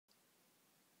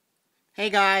Hey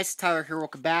guys, Tyler here,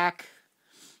 welcome back.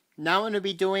 Now I'm going to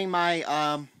be doing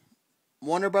my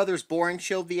Warner Brothers Boring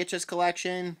Shield VHS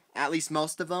collection, at least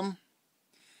most of them.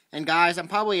 And guys, I'm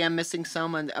probably am missing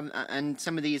some, and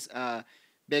some of these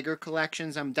bigger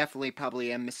collections, I'm definitely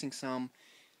probably am missing some.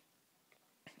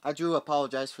 I do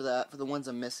apologize for that, for the ones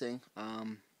I'm missing.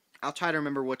 I'll try to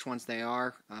remember which ones they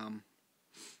are.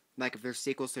 Like if there's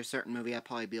sequels to a certain movie, I'll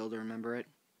probably be able to remember it.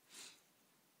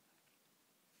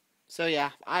 So yeah,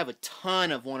 I have a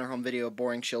ton of Warner Home Video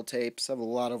Boring Shield tapes. I have a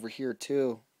lot over here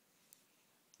too.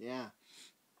 Yeah.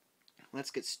 Let's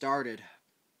get started.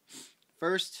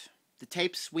 First, the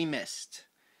tapes we missed.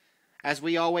 As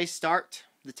we always start,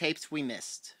 the tapes we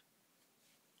missed.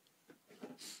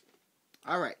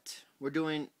 Alright, we're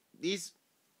doing these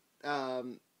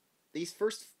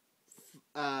first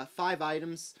 5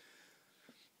 items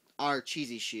are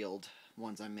Cheesy Shield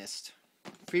ones I missed.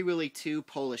 Free Willy 2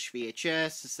 Polish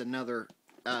VHS. This is another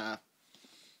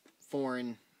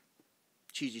foreign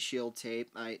Cheesy Shield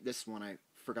tape. This one I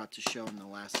forgot to show in the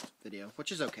last video,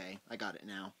 which is okay. I got it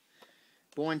now.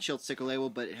 Boring Shield sticker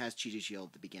label, but it has Cheesy Shield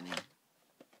at the beginning.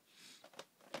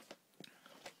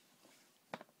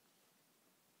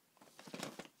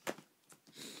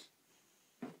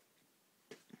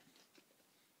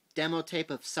 Demo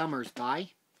tape of Summers by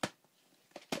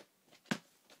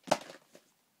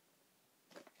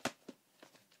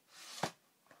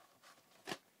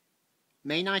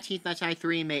May 19th,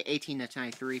 1993, May 18th,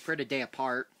 1993, for a day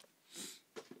apart.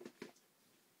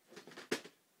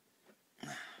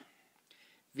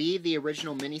 V, the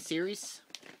original miniseries.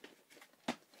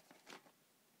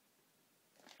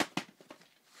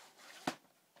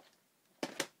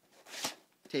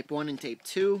 Tape 1 and Tape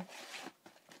 2.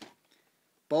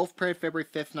 Both printed February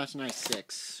 5th,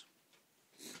 1996.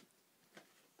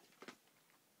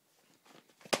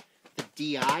 The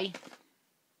DI.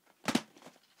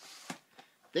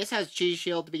 This has Cheesy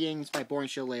Shield at the beginning. It's by Boring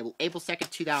Shield label. April 2nd,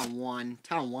 2001.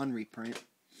 2001 reprint.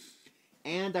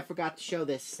 And I forgot to show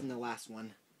this in the last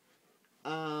one.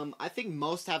 I think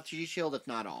most have Cheesy Shield, if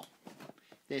not all.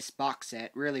 This box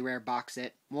set, really rare box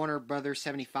set. Warner Brothers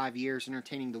 75 Years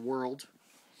Entertaining the World.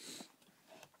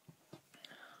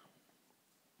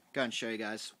 Go ahead and show you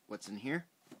guys what's in here.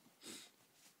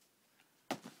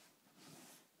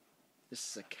 This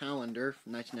is a calendar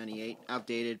from 1998.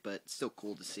 Outdated, but still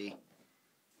cool to see.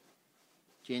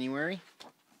 January.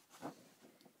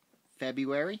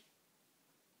 February.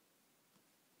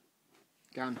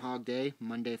 Groundhog Day,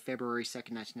 Monday, February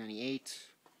 2nd, 1998.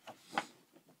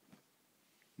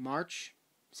 March.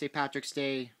 St. Patrick's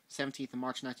Day, 17th of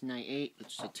March, 1998,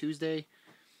 which is a Tuesday.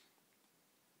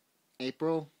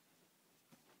 April.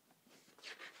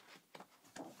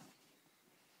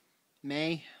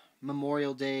 May,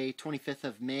 Memorial Day, 25th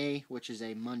of May, which is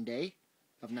a Monday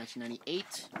of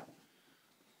 1998.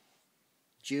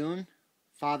 June,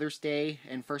 Father's Day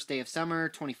and First Day of Summer,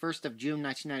 21st of June,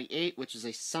 1998, which is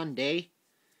a Sunday.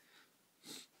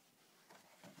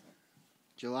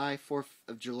 July, 4th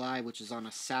of July, which is on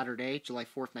a Saturday, July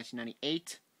 4th,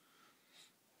 1998.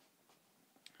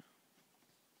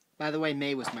 By the way,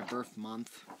 May was my birth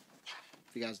month,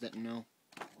 if you guys didn't know.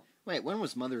 Wait, when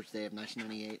was Mother's Day of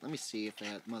 1998? Let me see if they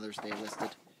had Mother's Day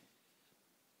listed.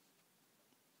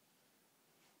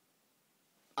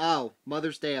 Oh,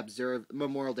 Mother's Day observed,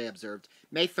 Memorial Day observed.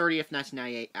 May 30th,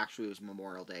 1998 actually was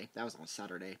Memorial Day. That was on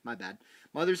Saturday, my bad.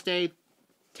 Mother's Day,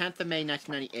 10th of May,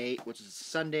 1998, which is a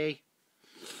Sunday.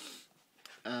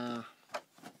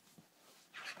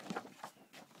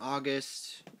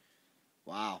 August.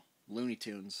 Wow, Looney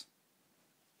Tunes.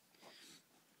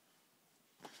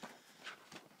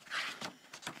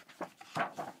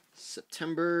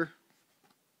 September.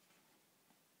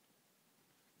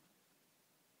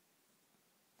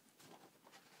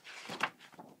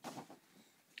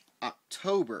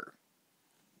 October.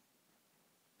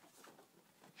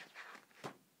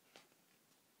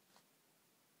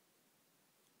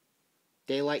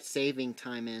 Daylight saving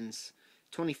time ends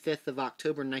 25th of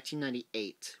October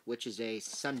 1998, which is a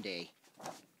Sunday.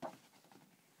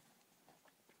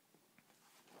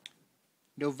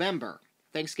 November.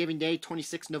 Thanksgiving Day,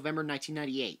 26th November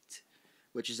 1998,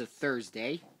 which is a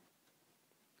Thursday.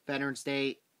 Veterans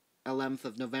Day, 11th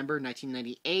of November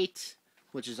 1998,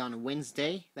 which is on a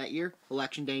Wednesday that year.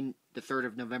 Election Day, the 3rd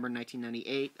of November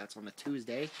 1998, that's on a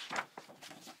Tuesday.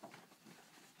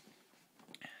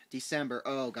 December,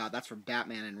 oh god, that's from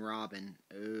Batman and Robin.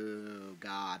 Oh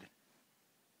god.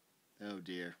 Oh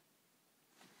dear.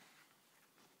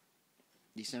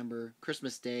 December,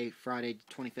 Christmas Day, Friday,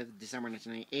 25th of December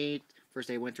 1998. First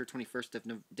day of winter, 21st of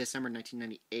December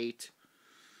 1998,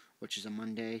 which is a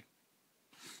Monday.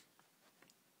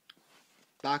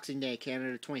 Boxing Day,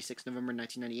 Canada, 26 November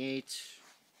 1998,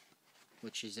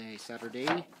 which is a Saturday.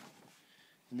 And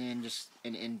then just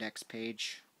an index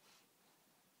page.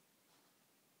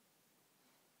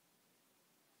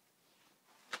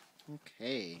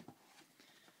 Okay.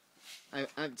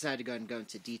 I decided to go ahead and go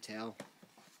into detail.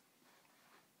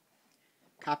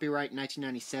 Copyright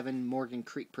 1997, Morgan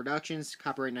Creek Productions.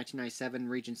 Copyright 1997,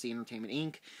 Regency Entertainment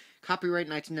Inc. Copyright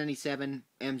 1997,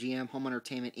 MGM Home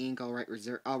Entertainment Inc.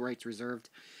 All rights reserved.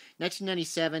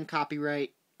 1997,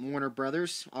 copyright Warner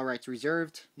Brothers. All rights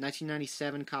reserved.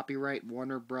 1997, copyright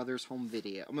Warner Brothers Home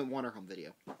Video. Warner Home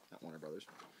Video, not Warner Brothers.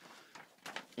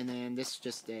 And then this is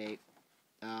just a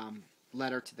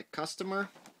letter to the customer.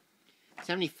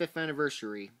 75th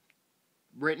anniversary.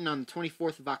 Written on the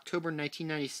 24th of October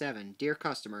 1997. Dear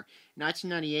customer,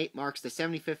 1998 marks the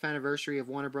 75th anniversary of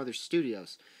Warner Brothers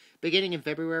Studios. Beginning in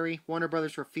February, Warner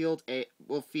Brothers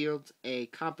will field a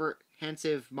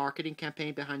comprehensive marketing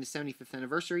campaign behind the 75th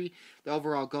anniversary. The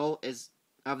overall goal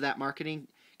of that marketing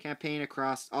campaign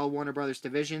across all Warner Brothers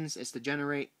divisions is to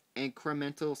generate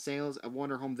incremental sales of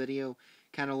Warner Home Video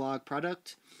catalog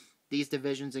product. These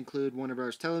divisions include Warner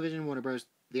Brothers Television, Warner Brothers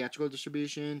Theatrical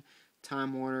Distribution,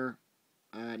 Time Warner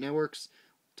Networks,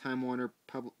 Time Warner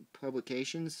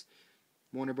Publications,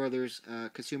 Warner Brothers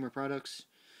Consumer Products,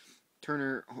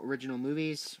 Turner Original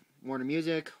Movies, Warner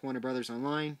Music, Warner Brothers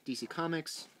Online, DC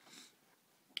Comics,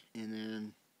 and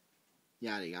then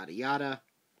yada yada yada.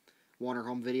 Warner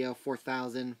Home Video,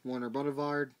 4000 Warner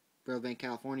Boulevard, Burbank,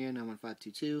 California,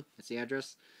 91522. That's the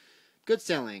address. Good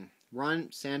selling.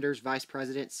 Ron Sanders, Vice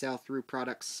President, Sell-Through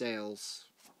Product Sales.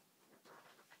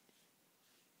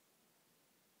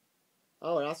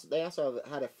 Oh, and they also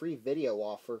had a free video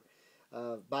offer.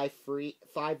 Buy 5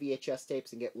 VHS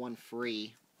tapes and get 1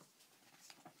 free.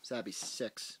 So that'd be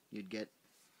 6 you'd get.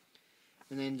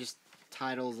 And then just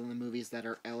titles of the movies that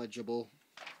are eligible.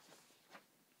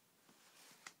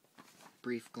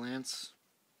 Brief glance.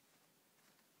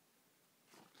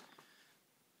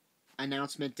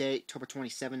 Announcement date, October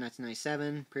 27,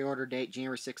 1997. Pre-order date,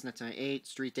 January 6, 1998.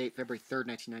 Street date, February 3rd,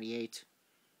 1998.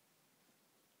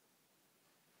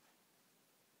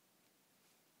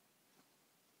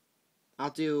 I'll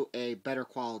do a better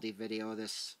quality video of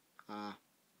this,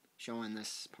 showing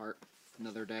this part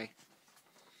another day.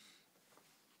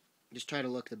 Just try to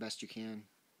look the best you can.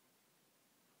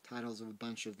 Titles of a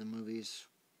bunch of the movies.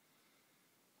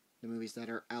 The movies that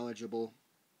are eligible.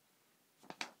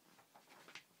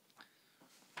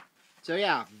 So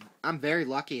yeah, I'm very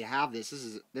lucky to have this.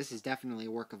 This is definitely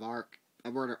a work of art.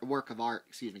 A work of art,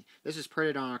 excuse me. This was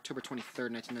printed on October 23rd,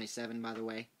 1997, by the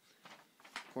way.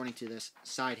 According to this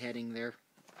side heading there.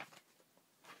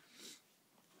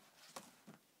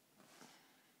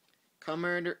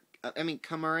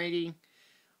 Commemorating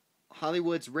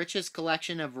Hollywood's richest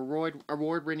collection of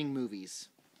award-winning movies.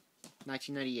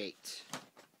 1998.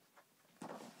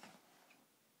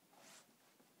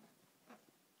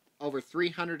 Over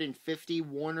 350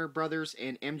 Warner Brothers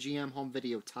and MGM home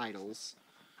video titles.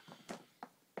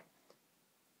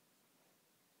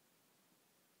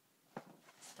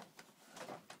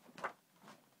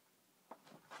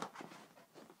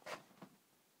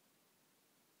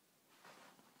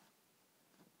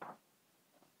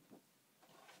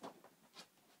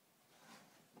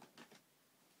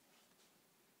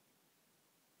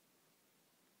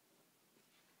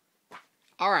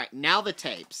 Alright, now the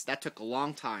tapes. That took a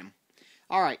long time.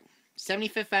 Alright,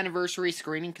 75th anniversary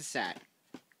screening cassette.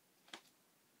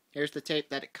 Here's the tape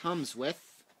that it comes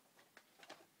with.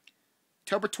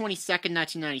 October 22nd,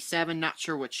 1997. Not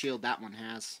sure what shield that one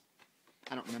has.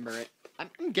 I don't remember it.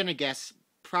 I'm gonna guess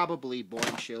probably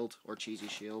Boring Shield or Cheesy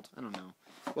Shield. I don't know.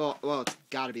 Well, it's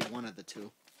gotta be one of the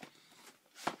two.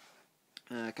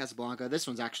 Casablanca. This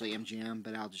one's actually MGM,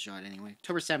 but I'll just show it anyway.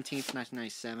 October 17th,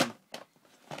 1997.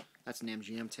 That's an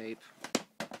MGM tape.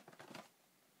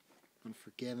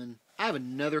 Unforgiven. I have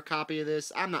another copy of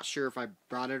this. I'm not sure if I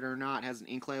brought it or not. It has an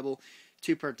ink label.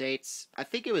 2 per dates. I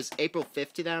think it was April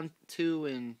 5th, 2002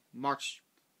 and March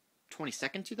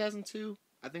 22nd, 2002.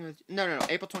 I think it was, no.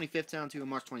 April 25th, 2002 and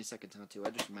March 22nd, 2002.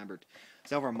 I just remembered.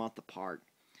 It's over a month apart.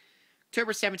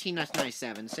 October 17,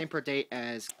 1997. Same per date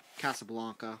as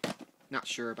Casablanca. Not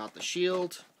sure about the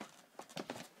shield.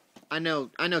 I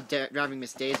know Driving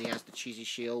Miss Daisy has the Cheesy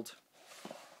Shield.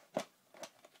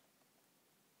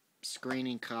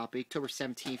 Screening copy, October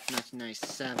 17th,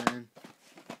 1997.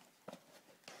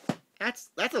 That's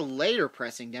a later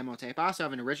pressing demo tape. I also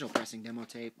have an original pressing demo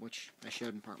tape, which I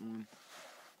showed in part 1.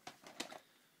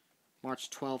 March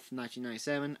 12th,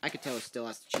 1997. I could tell it still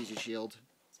has the Cheesy Shield.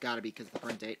 It's got to be because of the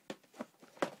print date.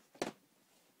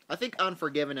 I think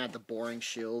Unforgiven had the Boring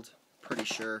Shield. Pretty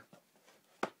sure.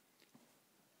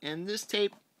 And this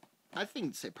tape, I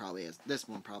think this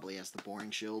one probably has the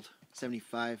Boring Shield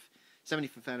 75th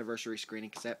anniversary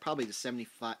screening cassette. Probably the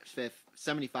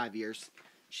 75 years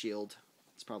Shield.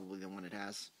 It's probably the one it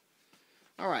has.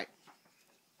 Alright.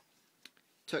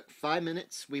 Took 5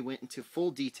 minutes. We went into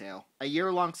full detail. A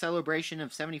year-long celebration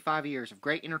of 75 years of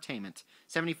great entertainment.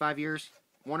 75 years,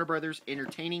 Warner Brothers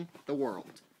entertaining the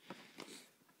world.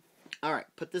 Alright,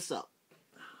 put this up.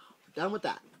 Done with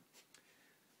that.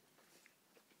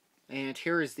 And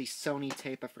here is the Sony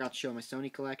tape. I forgot to show my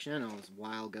Sony collection. I know it was a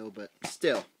while ago, but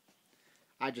still.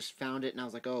 I just found it and I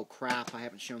was like, oh crap, I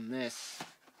haven't shown this.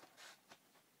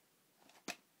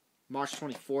 March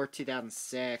 24th,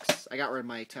 2006. I got rid of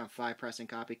my 2005 pressing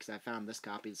copy because I found this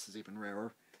copy. This is even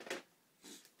rarer.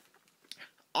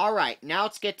 Alright, now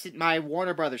let's get to my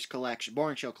Warner Brothers collection,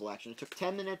 Boring Shield collection. It took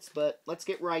 10 minutes, but let's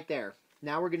get right there.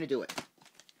 Now we're going to do it.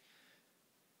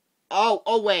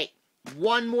 Oh wait.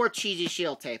 One more Cheesy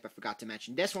Shield tape I forgot to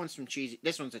mention. This one's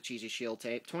a Cheesy Shield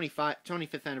tape.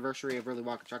 25th anniversary of Willy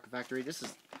Wonka Chocolate Factory. This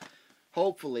is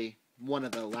hopefully one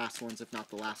of the last ones, if not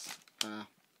the last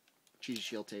Cheesy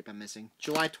Shield tape I'm missing.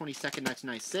 July 22nd,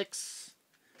 1996.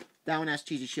 That one has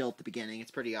Cheesy Shield at the beginning. It's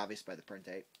pretty obvious by the print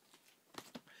tape.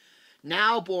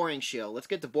 Now Boring Shield. Let's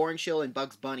get to Boring Shield and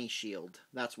Bugs Bunny Shield.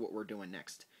 That's what we're doing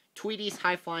next. Tweety's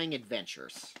High-Flying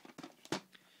Adventures.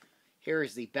 Here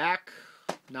is the back.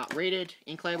 Not rated.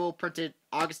 Ink label. Printed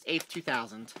August 8th,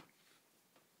 2000.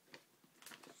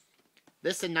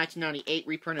 This in 1998.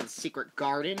 Reprinted The Secret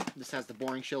Garden. This has the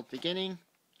Boring Shield beginning.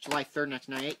 July 3rd,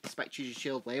 1998. Despite Cheesy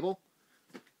Shield label.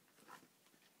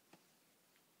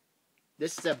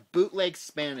 This is a bootleg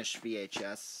Spanish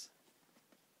VHS.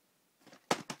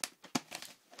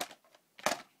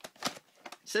 It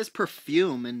says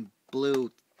perfume in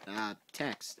blue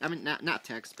text. I mean, not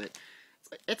text, but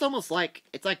it's almost like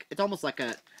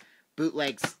a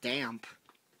bootleg stamp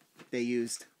they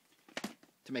used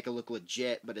to make it look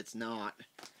legit, but it's not.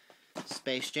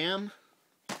 Space Jam.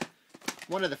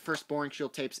 One of the first Boring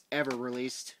Shield tapes ever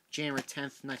released. January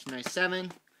 10th,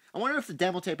 1997. I wonder if the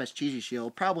demo tape has Cheesy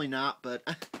Shield. Probably not, but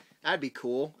that'd be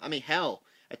cool. I mean, hell,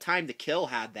 A Time to Kill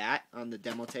had that on the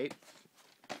demo tape.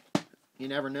 You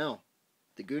never know.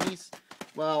 The Goonies?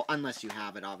 Well, unless you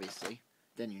have it, obviously.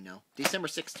 Then you know. December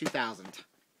 6, 2000.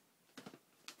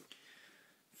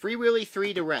 Free Willy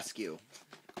 3 to Rescue.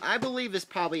 I believe this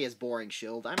probably is Boring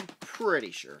Shield. I'm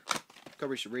pretty sure.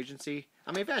 Coverage of Regency.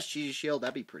 I mean, if it has Cheesy Shield,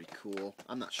 that'd be pretty cool.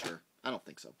 I'm not sure. I don't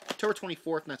think so. October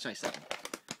 24th, 1997.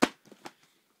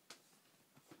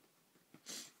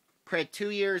 Printed 2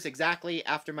 years exactly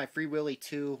after my Free Willy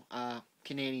 2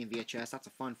 Canadian VHS. That's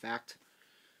a fun fact.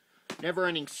 Never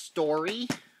Ending Story.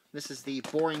 This is the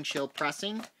Boring Shield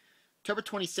pressing. October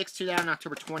 26th, 2000,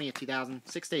 October 20th, 2000.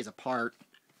 6 days apart.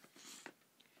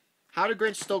 How the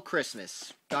Grinch Stole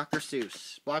Christmas. Dr.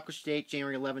 Seuss. Blockbuster date,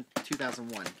 January 11th,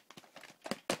 2001.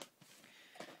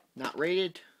 Not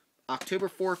rated. October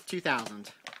 4th,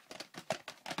 2000.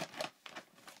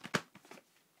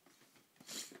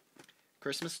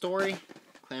 Christmas Story.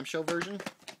 Clamshell version.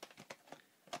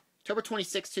 October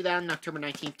 26th, 2000, October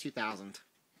 19th, 2000.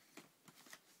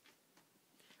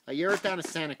 A Year Down to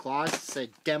Santa Claus. It's a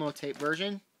demo tape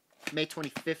version. May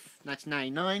 25th,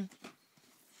 1999.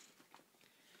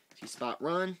 Spot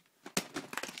Run.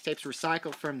 Tapes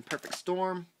recycled from Perfect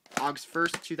Storm. August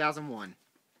 1st, 2001.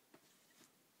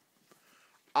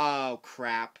 Oh,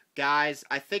 crap. Guys,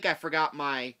 I think I forgot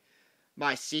my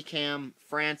CCAM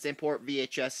France import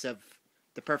VHS of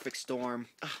The Perfect Storm.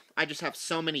 Ugh, I just have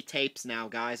so many tapes now,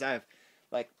 guys. I have,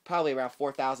 like, probably around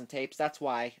 4,000 tapes. That's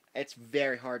why it's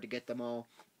very hard to get them all.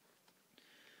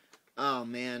 Oh,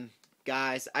 man.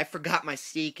 Guys, I forgot my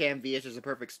CCAM VHS of The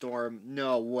Perfect Storm.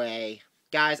 No way.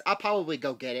 Guys, I'll probably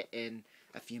go get it in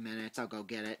a few minutes. I'll go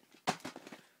get it.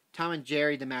 Tom and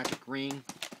Jerry, The Magic Ring.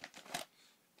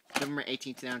 November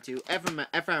 18th, 2002.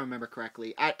 If I remember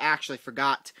correctly, I actually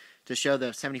forgot to show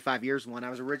the 75 years one. I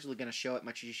was originally going to show it in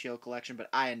my Cheesy Shield collection, but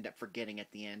I ended up forgetting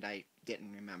at the end. I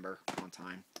didn't remember on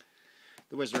time.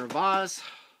 The Wizard of Oz.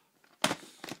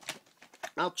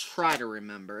 I'll try to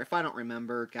remember. If I don't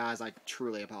remember, guys, I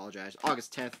truly apologize.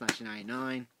 August 10th,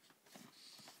 1999.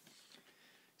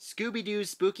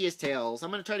 Scooby-Doo's Spookiest Tales. I'm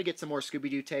going to try to get some more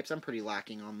Scooby-Doo tapes. I'm pretty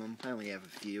lacking on them. I only have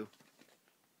a few.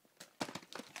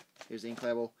 Here's the ink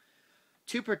label.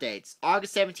 2 per dates.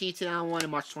 August 17, 2001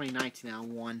 and March 29,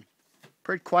 2001.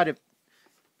 Quite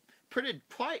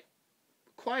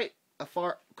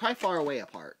far away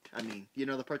apart. I mean, you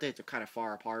know, the per dates are kind of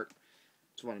far apart.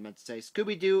 That's what I meant to say.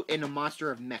 Scooby-Doo and the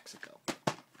Monster of Mexico.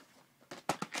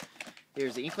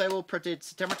 Here's the ink label. Printed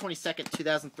September 22nd,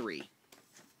 2003.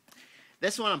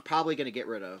 This one I'm probably going to get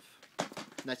rid of.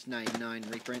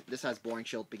 1999 reprint. This has Boring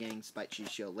Shield beginning, Spite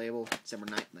Cheese Shield label. December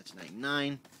 9th,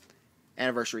 1999.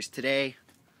 Anniversary's today.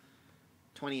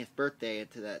 20th birthday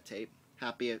to that tape.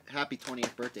 Happy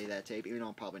 20th birthday to that tape, even though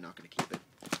I'm probably not going to keep it.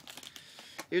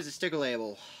 Here's the sticker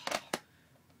label.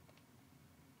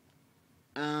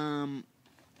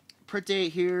 Print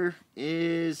date here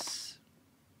is...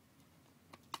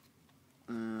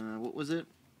 what was it?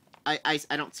 I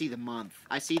don't see the month.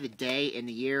 I see the day and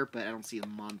the year, but I don't see the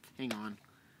month. Hang on.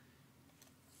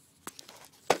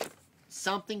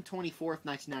 Something 24th,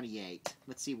 1998.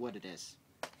 Let's see what it is.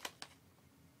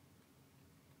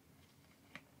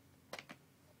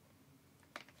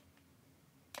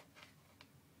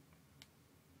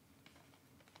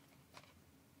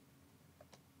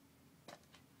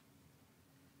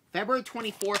 February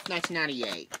 24th,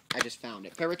 1998. I just found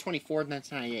it. February 24th,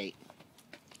 1998.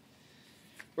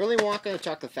 Willy Wonka and the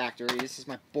Chocolate Factory. This is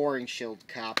my Boring Shield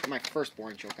copy. My first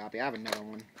Boring Shield copy. I have another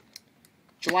one.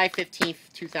 July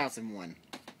 15th, 2001.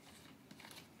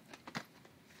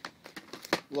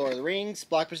 Lord of the Rings.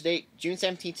 Blockbuster date, June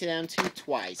 17th, 2002.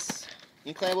 Twice.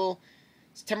 Ink label,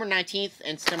 September 19th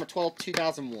and September 12th,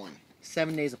 2001.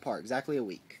 7 days apart. Exactly a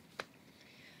week.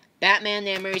 Batman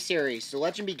the Animated Series. The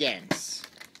Legend Begins.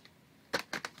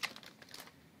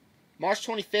 March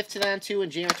 25th, 2002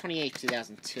 and January 28th,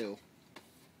 2002.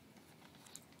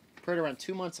 Pretty around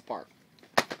 2 months apart.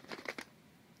 A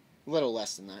little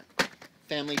less than that.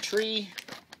 Family Tree,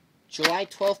 July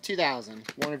 12th, 2000.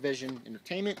 Warner Vision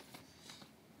Entertainment.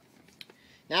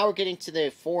 Now we're getting to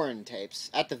the foreign tapes.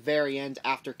 At the very end,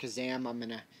 after Kazam, I'm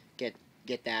gonna get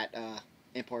that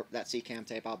import that CCAM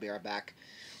tape. I'll be right back.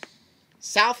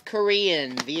 South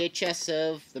Korean VHS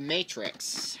of The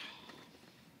Matrix.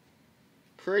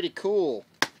 Pretty cool.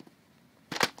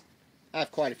 I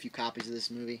have quite a few copies of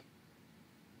this movie.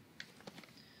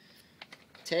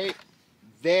 Tape.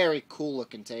 Very cool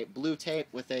looking tape. Blue tape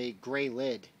with a gray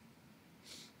lid.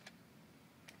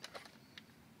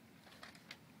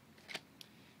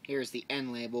 Here's the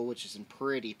end label, which is in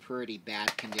pretty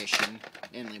bad condition.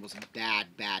 End label's in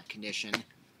bad condition.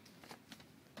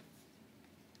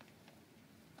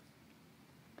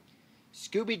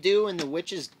 Scooby-Doo and the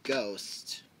Witch's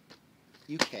Ghost.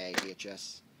 UK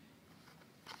VHS.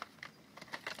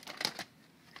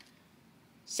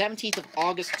 17th of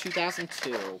August,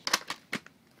 2002.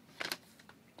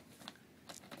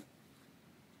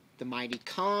 The Mighty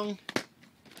Kong.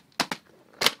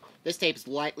 This tape's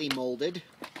lightly molded.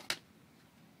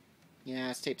 Yeah,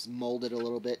 this tape's molded a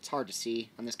little bit. It's hard to see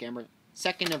on this camera.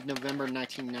 2nd of November,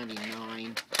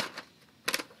 1999.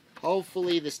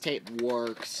 Hopefully this tape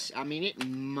works. I mean, it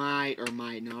might or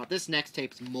might not. This next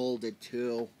tape's molded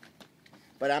too.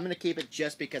 But I'm going to keep it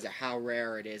just because of how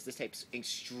rare it is. This tape's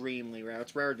extremely rare.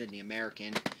 It's rarer than the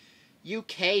American.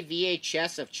 UK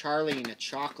VHS of Charlie and the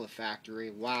Chocolate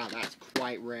Factory. Wow, that's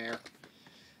quite rare.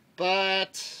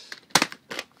 But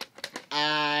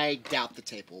I doubt the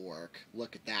tape will work.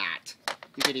 Look at that.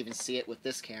 You could even see it with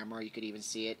this camera. You could even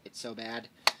see it. It's so bad.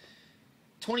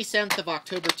 27th of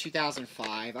October,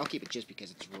 2005. I'll keep it just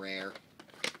because it's rare.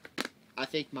 I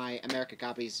think my America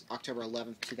copy is October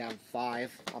 11th,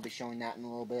 2005. I'll be showing that in a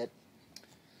little bit.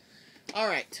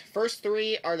 Alright, first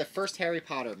 3 are the first Harry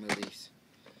Potter movies.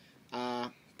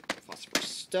 Philosopher's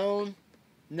Stone.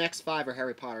 Next 5 are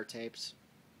Harry Potter tapes.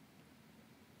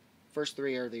 First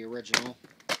 3 are the original.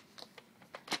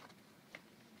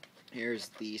 Here's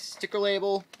the sticker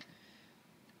label.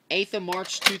 8th of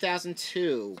March,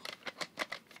 2002.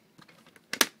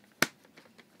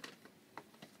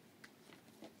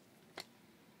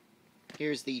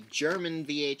 Here's the German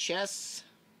VHS.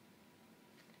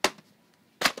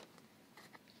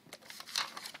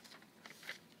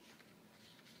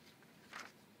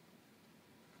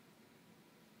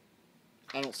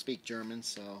 I don't speak German,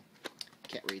 so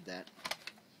can't read that.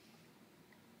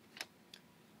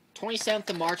 27th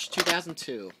of March,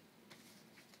 2002.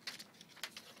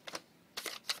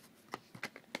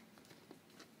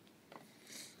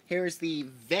 Here's the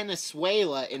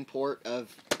Venezuela import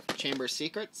of Chamber of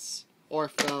Secrets. Or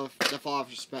the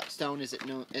Philosopher's Stone, as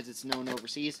it's known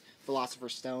overseas.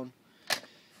 Philosopher's Stone.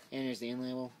 And here's the end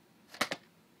label.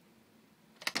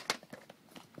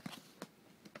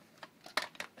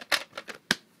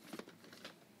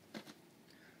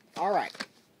 Alright.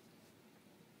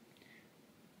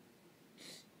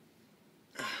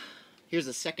 Here's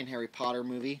the second Harry Potter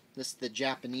movie. This is the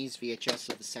Japanese VHS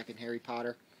of the second Harry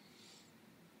Potter.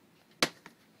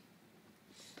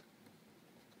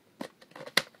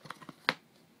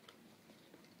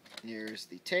 Here's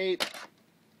the tape.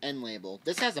 End label.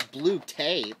 This has a blue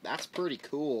tape. That's pretty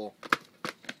cool.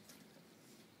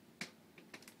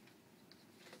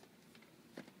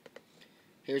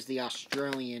 Here's the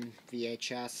Australian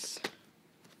VHS.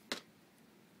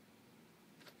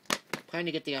 Plan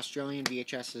to get the Australian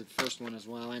VHS, the first one as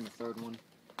well, and the third one.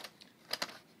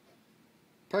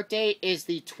 Print date is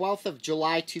the 12th of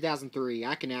July, 2003.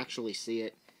 I can actually see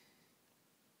it.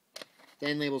 The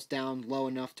end label's down low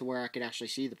enough to where I could actually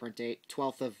see the print date.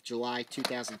 12th of July,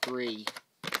 2003.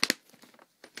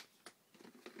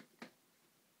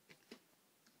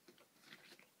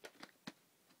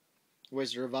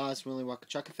 Wizard of Oz, Willy Wonka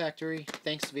Chocolate Factory.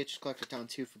 Thanks to VHS Collector Town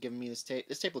 2 for giving me this tape.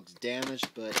 This tape looks damaged,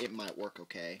 but it might work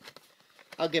okay.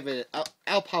 I'll give it.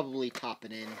 I'll probably pop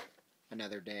it in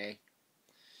another day.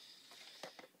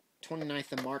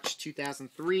 29th of March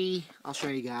 2003. I'll show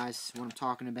you guys what I'm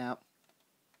talking about.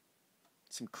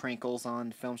 Some crinkles on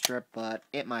the film strip, but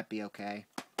it might be okay.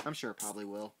 I'm sure it probably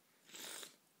will.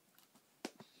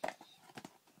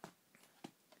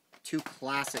 Two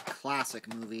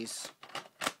classic movies.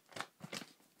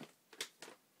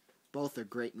 Both are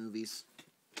great movies.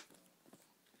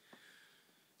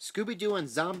 Scooby-Doo and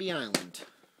Zombie Island.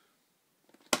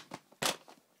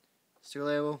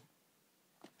 So,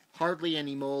 hardly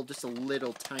any mold, just a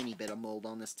little tiny bit of mold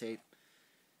on this tape.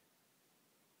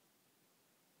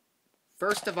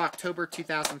 1st of October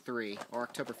 2003, or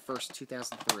October 1st,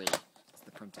 2003. That's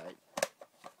the print type.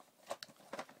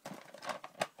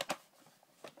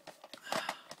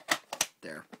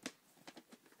 There.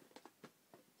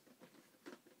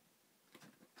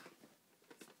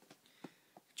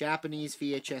 Japanese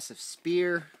VHS of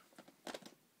Spear.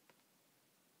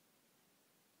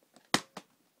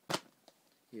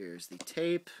 Here's the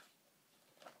tape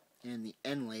and the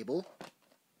end label.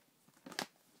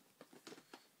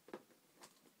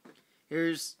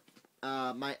 Here's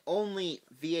my only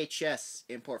VHS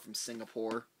import from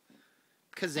Singapore,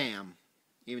 Kazam,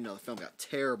 even though the film got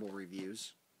terrible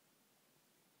reviews.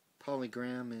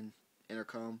 Polygram and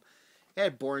intercom. It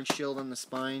had boring shield on the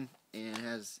spine, and it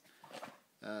has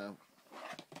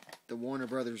the Warner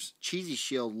Brothers Cheesy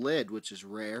Shield lid, which is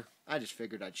rare. I just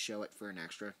figured I'd show it for an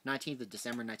extra. 19th of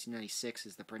December 1996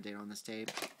 is the print date on this tape.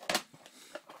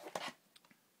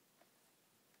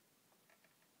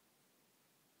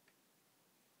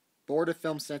 Board of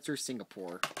Film Censor,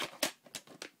 Singapore.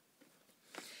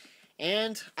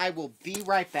 And I will be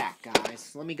right back,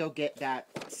 guys. Let me go get that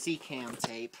C-Cam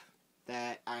tape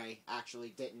that I actually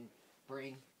didn't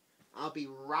bring. I'll be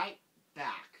right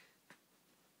back.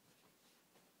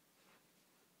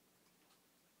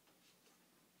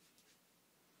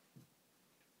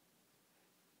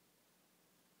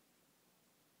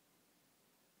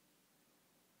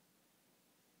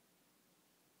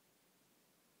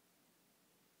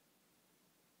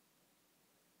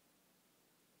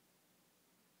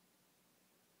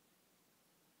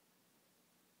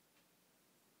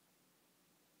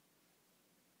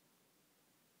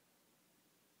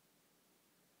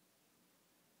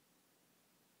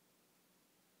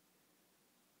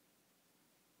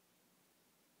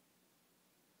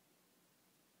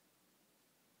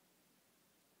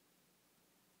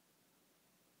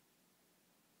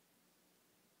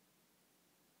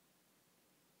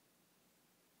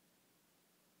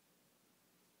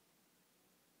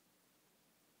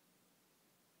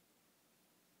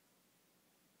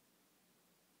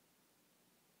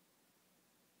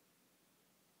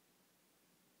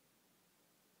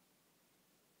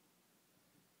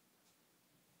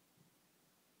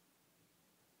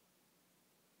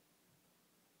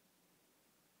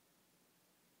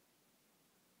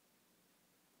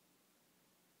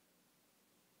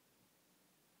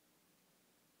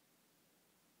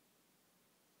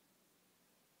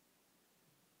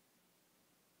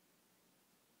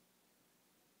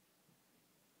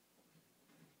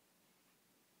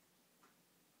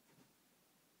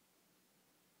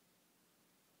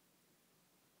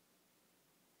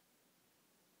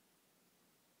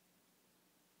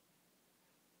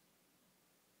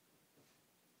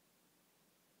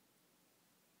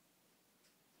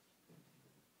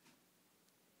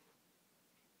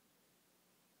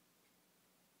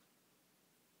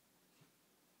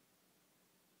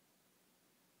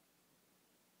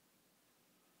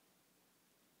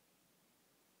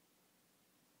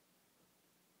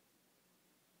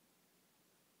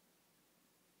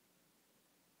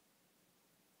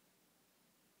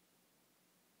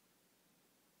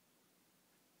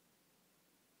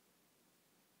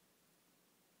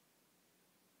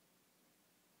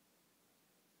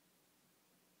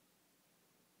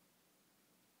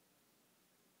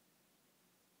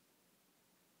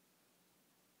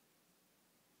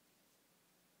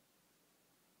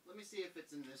 Let me see if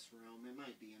it's in this room. It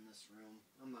might be in this room.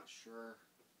 I'm not sure.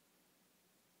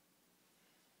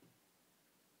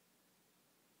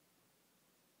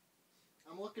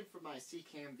 looking for my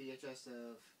C-Cam VHS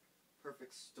of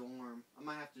Perfect Storm. I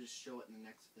might have to just show it in the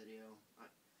next video.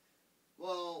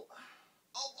 Oh!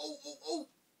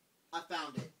 I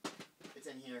found it. It's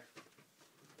in here.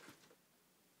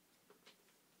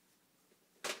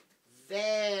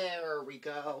 There we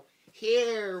go.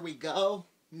 Here we go.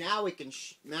 Now we can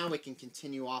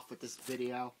continue off with this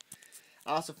video.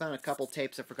 I also found a couple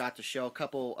tapes I forgot to show. A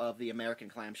couple of the American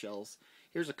clamshells.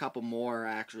 Here's a couple more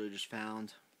I actually just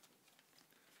found.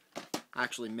 I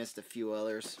actually missed a few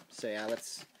others. So yeah,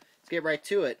 let's get right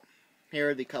to it. Here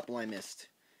are the couple I missed.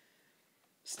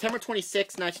 September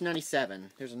 26,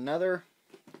 1997. There's another.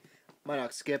 Might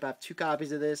not skip. I have 2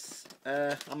 copies of this.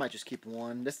 I might just keep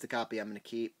one. This is the copy I'm going to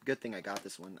keep. Good thing I got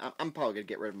this one. I'm probably going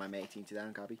to get rid of my May 18,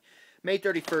 2000 copy. May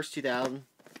 31st, 2000.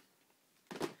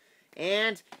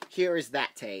 And here is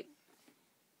that tape.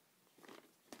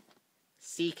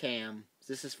 C-Cam.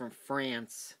 This is from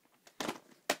France.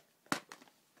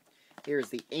 Here's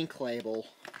the ink label.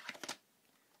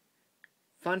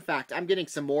 Fun fact, I'm getting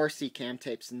some more C-Cam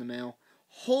tapes in the mail.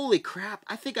 Holy crap,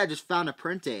 I think I just found a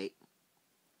print date.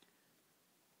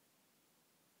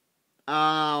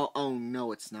 Oh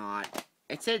no, it's not.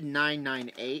 It said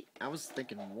 998. I was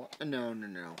thinking, what? No.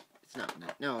 It's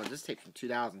not. No, this tape's from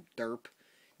 2000. Derp.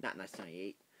 Not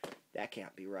 1998. That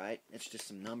can't be right. It's just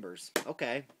some numbers.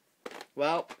 Okay.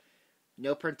 Well,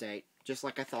 no print date. Just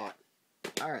like I thought.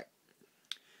 Alright.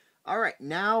 Alright,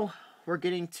 now we're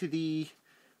getting to the...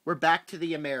 We're back to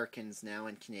the Americans now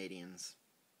and Canadians.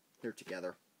 They're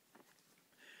together.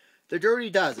 The Dirty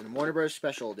Dozen, Warner Bros.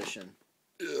 Special Edition.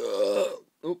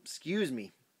 Oops, excuse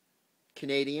me.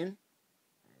 Canadian.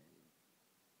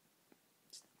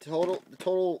 The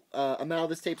total amount of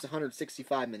this tape is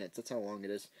 165 minutes. That's how long it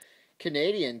is.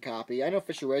 Canadian copy. I know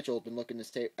Fisher Rachel has been looking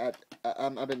this tape.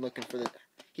 I've been looking for this.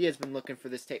 He has been looking for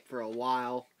this tape for a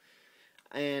while,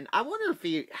 and I wonder if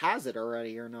he has it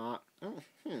already or not.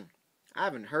 I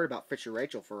haven't heard about Fisher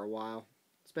Rachel for a while.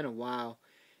 It's been a while.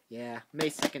 Yeah, May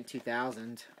 2nd,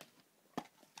 2000.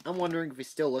 I'm wondering if he's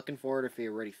still looking for it, or if he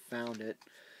already found it.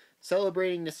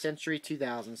 Celebrating the Century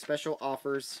 2000. Special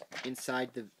offers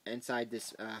inside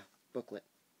this booklet.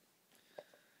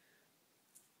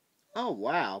 Oh,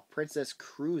 wow. Princess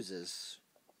Cruises.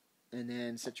 And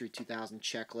then Century 2000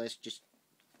 checklist. Just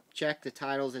check the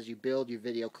titles as you build your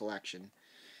video collection.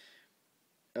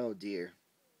 Oh, dear.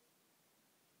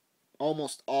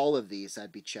 Almost all of these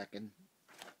I'd be checking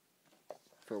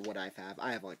for what I have.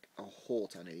 I have like a whole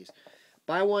ton of these.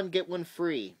 Buy one, get one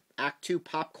free. Act 2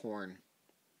 popcorn.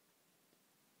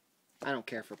 I don't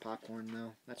care for popcorn,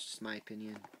 though. That's just my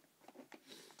opinion.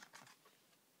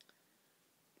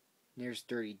 Here's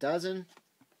Dirty Dozen.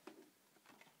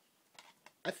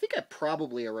 I think I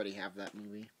probably already have that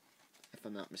movie, if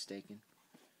I'm not mistaken.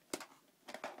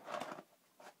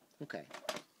 Okay.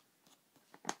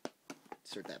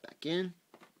 Insert that back in.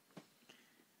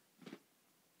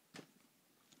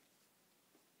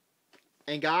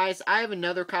 And guys, I have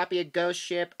another copy of Ghost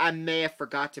Ship. I may have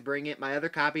forgot to bring it. My other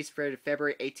copy is for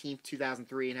February 18th,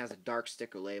 2003 and has a dark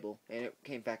sticker label. And it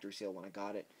came factory sealed when I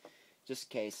got it.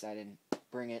 Just in case I didn't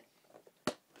bring it.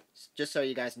 Just so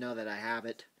you guys know that I have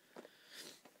it.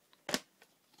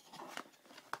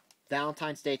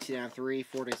 Valentine's Day 2003,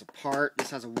 4 days apart. This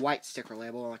has a white sticker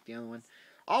label like the other one.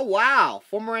 Oh, wow.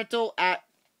 Former rental at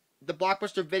the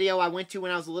Blockbuster Video I went to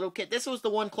when I was a little kid. This was the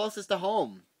one closest to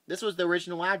home. This was the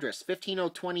original address,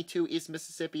 15022 East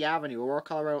Mississippi Avenue, Aurora,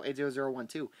 Colorado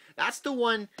 80012. That's the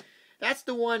one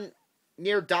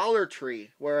near Dollar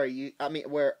Tree where I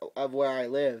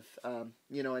live.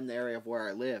 You know, in the area of where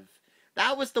I live.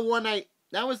 That was the one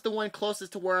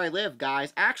closest to where I live,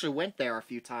 guys. I actually went there a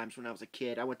few times when I was a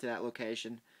kid. I went to that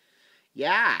location.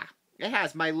 Yeah, it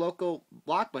has my local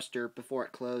Blockbuster before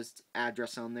it closed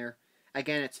address on there.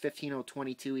 Again, it's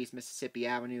 15022 East Mississippi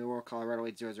Avenue, Aurora, Colorado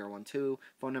 80012.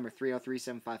 Phone number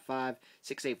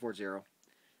 303-755-6840.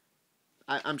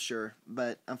 I'm sure,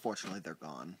 but unfortunately they're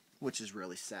gone, which is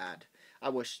really sad. I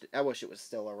wish it was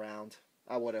still around.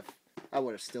 I would have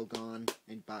still gone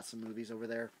and bought some movies over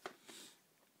there.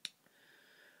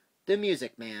 The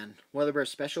Music Man, Warner Bros.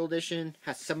 Special Edition,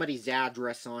 has somebody's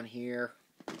address on here.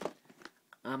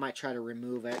 I might try to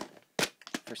remove it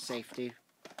for safety.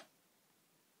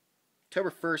 October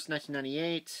 1st,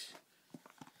 1998.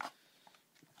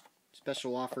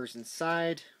 Special offers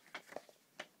inside.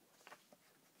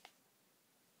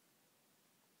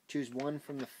 Choose one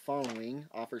from the following.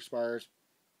 Offer expires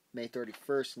May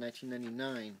 31st,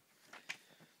 1999.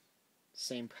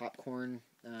 Same popcorn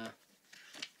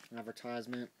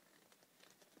advertisement.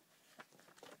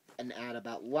 An ad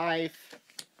about life.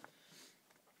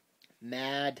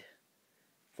 Mad.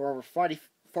 For over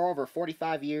for over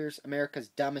 45 years, America's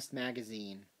dumbest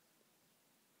magazine.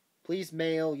 Please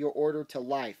mail your order to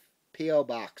Life, P.O.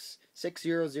 Box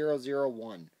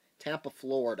 60001, Tampa,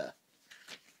 Florida.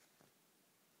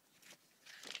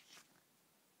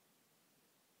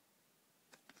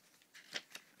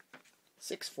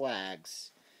 Six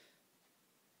Flags.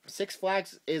 Six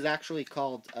Flags is actually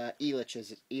called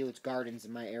Elitch Gardens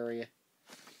in my area.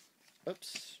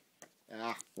 Oops.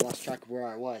 Lost track of where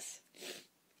I was.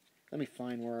 Let me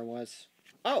find where I was.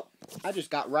 Oh, I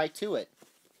just got right to it.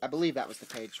 I believe that was the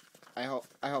page. I hope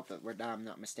that I'm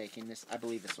not mistaken. I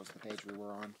believe this was the page we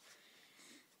were on.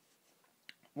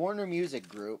 Warner Music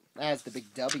Group. That has the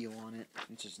big W on it,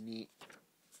 which is neat.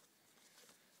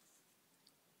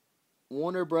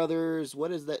 Warner Brothers.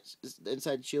 What does that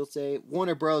inside shield say?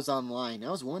 Warner Bros. Online.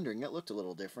 I was wondering. That looked a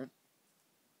little different.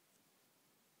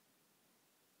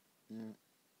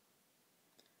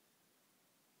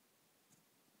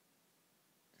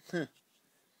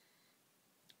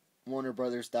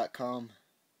 WarnerBrothers.com.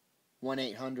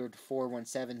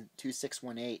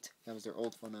 1-800-417-2618. That was their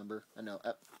old phone number. I know.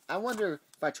 I wonder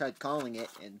if I tried calling it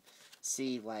and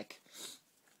see, like,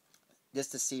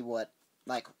 just to see what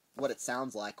it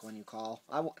sounds like when you call.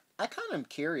 I kind of am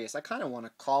curious. I kind of want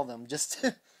to call them just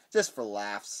just for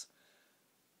laughs.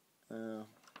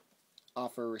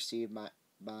 Offer received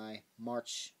by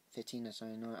March 15,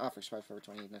 1999. Offer expired February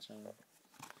 28, 1999.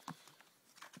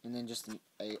 And then just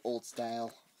a old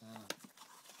style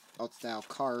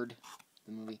card.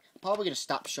 The movie. I'm probably gonna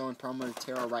stop showing Promo of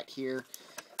Terror right here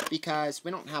because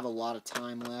we don't have a lot of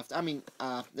time left. I mean,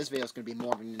 this video is gonna be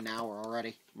more than an hour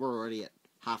already. We're already at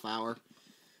half hour.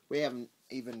 We haven't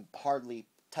even hardly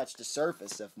touched the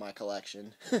surface of my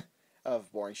collection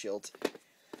of Boring Shields.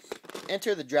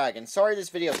 Enter the Dragon. Sorry this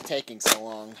video is taking so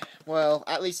long. Well,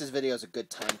 at least this video is a good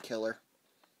time killer.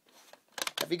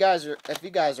 If you guys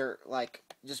are like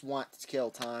just want to kill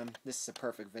time, this is a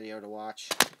perfect video to watch.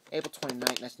 April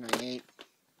 29th, 1998.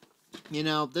 You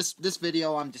know, this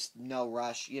video, I'm just no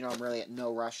rush. You know, I'm really at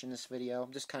no rush in this video.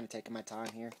 I'm just kind of taking my time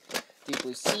here. Deep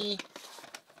Blue Sea.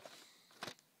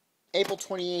 April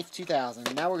 28th,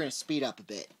 2000. Now we're going to speed up a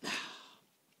bit.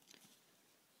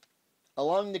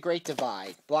 Along the Great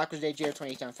Divide. Blockers Day,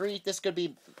 January 2003. This could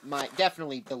be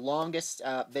definitely the longest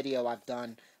video I've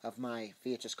done of my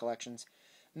VHS collections.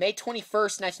 May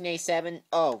 21st, 1987.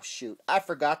 Oh, shoot. I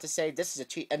forgot to say, this is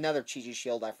another Cheesy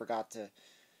Shield I forgot to...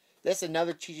 This is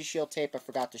another Cheesy Shield tape I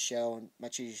forgot to show in my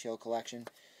Cheesy Shield collection.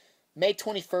 May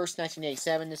 21st,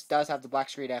 1987. This does have the black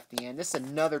screen at the end. This is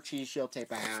another Cheesy Shield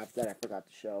tape I have that I forgot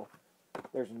to show.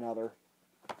 There's another.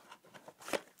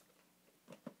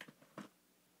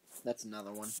 That's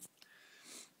another one.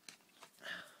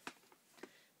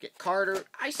 Get Carter.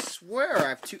 I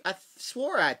swear I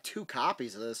swore I had 2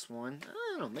 copies of this one. I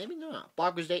don't know, maybe not.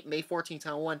 Blockers date May 14th,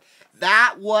 2001.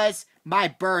 That was my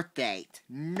birth date.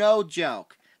 No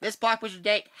joke. This Blockbuster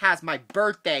date has my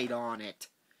birth date on it.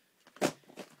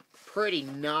 Pretty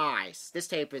nice. This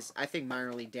tape is, I think,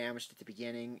 minorly damaged at the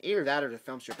beginning. Either that or the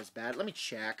film strip is bad. Let me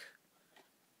check.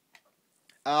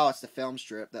 Oh, it's the film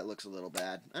strip that looks a little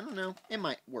bad. I don't know. It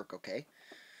might work okay.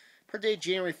 Per date,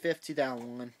 January 5th,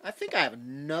 2001. I think I have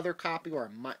another copy, or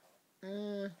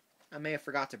I may have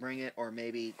forgot to bring it, or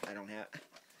maybe I don't have...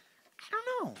 I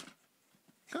don't know.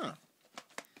 Huh.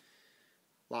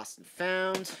 Lost and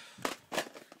Found.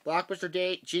 Blockbuster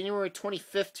date, January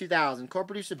 25th, 2000.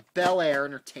 Co-producer Bel Air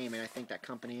Entertainment, I think that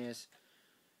company is.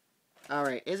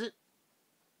 Alright, is it?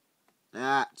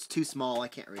 It's too small. I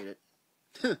can't read it.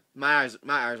 My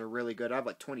eyes are really good. I have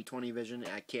like 20/20 vision,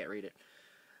 and I can't read it.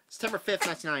 September 5th,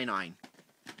 1999.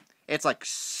 It's like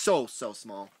so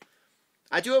small.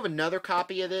 I do have another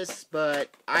copy of this, but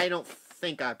I don't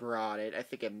think I brought it. I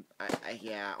think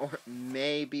yeah, or it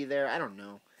may be there. I don't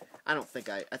know. I think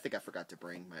I forgot to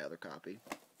bring my other copy.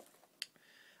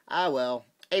 Ah, well.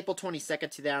 April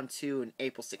 22nd, 2002 and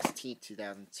April 16th,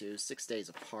 2002. 6 days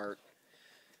apart.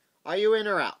 Are you in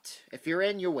or out? If you're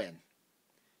in, you win.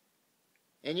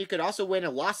 And you could also win a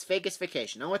Las Vegas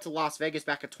vacation. I went to Las Vegas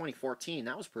back in 2014.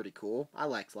 That was pretty cool. I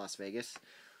liked Las Vegas.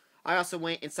 I also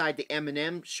went inside the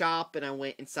M&M shop, and I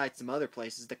went inside some other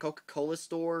places. The Coca-Cola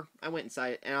store. I went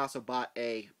inside, and I also bought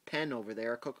a pen over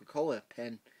there, a Coca-Cola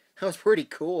pen. That was pretty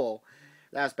cool.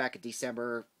 That was back in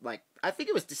December, like, I think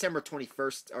it was December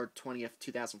 21st or 20th,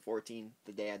 2014,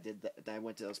 the day I did that. I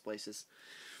went to those places.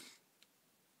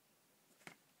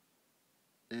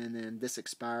 And then this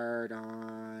expired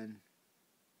on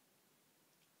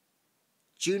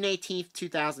June 18th,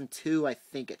 2002, I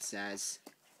think it says.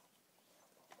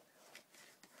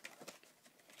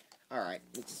 Alright,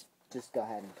 let's just go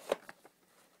ahead and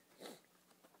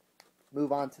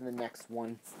move on to the next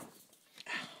one.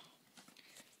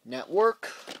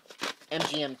 Network.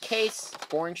 MGM case.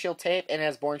 Boring Shield tape. And it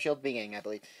has Boring Shield beginning, I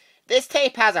believe. This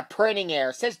tape has a printing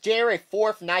error. It says January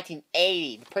 4th,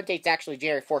 1980. The print date's actually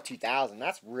January 4th, 2000.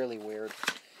 That's really weird.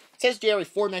 It says January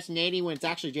 4th, 1980 when it's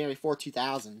actually January 4th,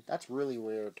 2000. That's really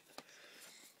weird.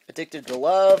 Addicted to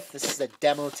Love. This is a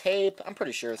demo tape. I'm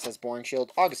pretty sure it says Boring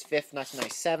Shield. August 5th,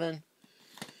 1997.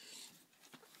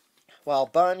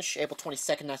 Wild Bunch. April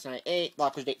 22nd, 1998.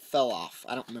 Blockbuster date fell off.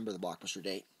 I don't remember the Blockbuster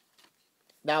date.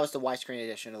 That was the widescreen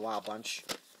edition of the Wild Bunch.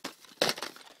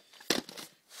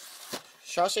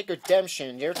 Shawshank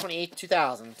Redemption, January 28th,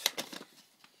 2000.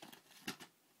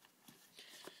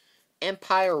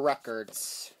 Empire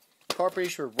Records.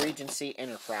 Corporation for Regency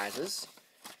Enterprises.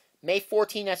 May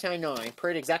 14, 1999.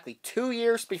 Period exactly 2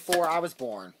 years before I was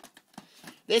born.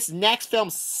 This next film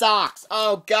sucks.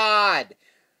 Oh, God.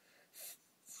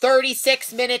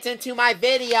 36 minutes into my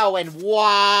video, and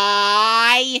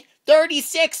why?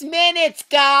 36 minutes,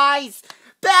 guys!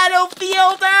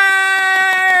 Battlefield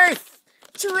Earth!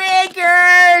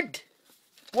 Triggered!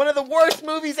 One of the worst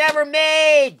movies ever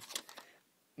made!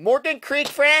 Morgan Creek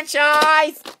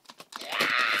franchise!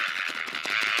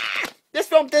 This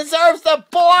film deserves the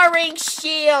Boring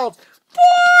Shield!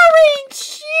 Boring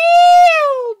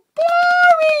Shield!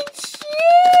 Boring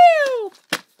Shield!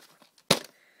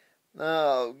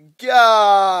 Oh,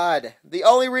 God! The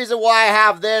only reason why I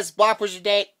have this Blockbuster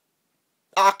date,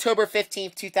 October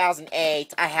 15th,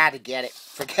 2008. I had to get it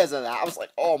because of that. I was like,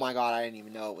 oh my God, I didn't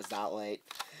even know it was that late.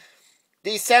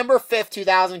 December 5th,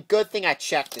 2000. Good thing I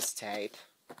checked this tape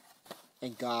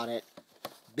and got it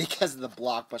because of the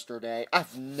Blockbuster day.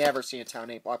 I've never seen a Town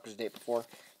 8 Blockbuster date before.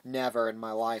 Never in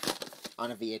my life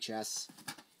on a VHS.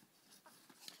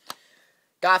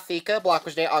 Gothica,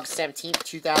 Blockbuster date, August 17th,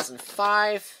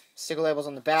 2005. Sticker labels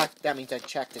on the back. That means I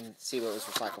checked and see what it was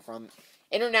recycled from.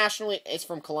 Internationally, it's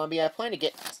from Colombia. I plan to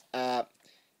get a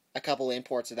couple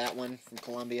imports of that one from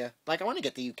Colombia. Like, I want to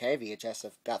get the UK VHS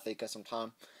of Gothica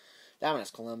sometime. That one is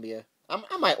Colombia.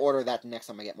 I might order that the next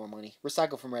time I get more money.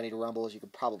 Recycled from Ready to Rumble, as you can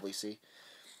probably see.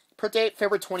 Print date,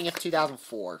 February 20th,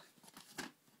 2004.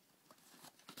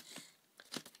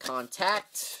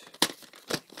 Contact.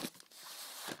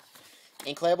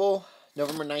 Ink label,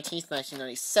 November 19th,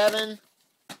 1997.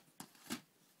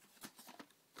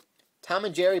 Tom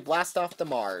and Jerry Blast Off to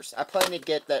Mars. I plan to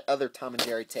get that other Tom and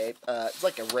Jerry tape. It's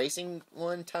like a racing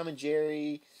one, Tom and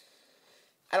Jerry.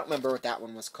 I don't remember what that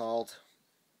one was called.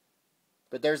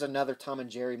 But there's another Tom and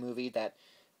Jerry movie that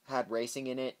had racing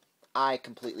in it. I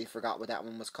completely forgot what that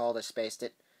one was called. I spaced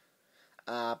it.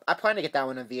 I plan to get that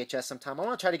one on VHS sometime. I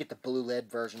want to try to get the blue lid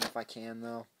version if I can,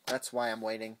 though. That's why I'm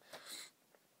waiting.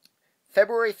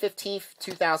 February 15th,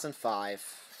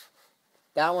 2005.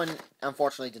 That one,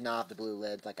 unfortunately, did not have the blue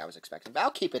lid like I was expecting. But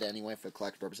I'll keep it anyway for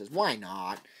collector purposes. Why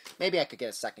not? Maybe I could get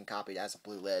a second copy that has a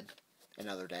blue lid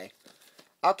another day.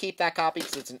 I'll keep that copy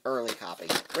because it's an early copy.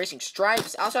 Racing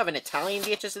Stripes. I also have an Italian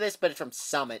VHS of this, but it's from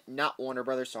Summit, not Warner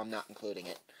Brothers, so I'm not including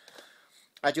it.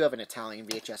 I do have an Italian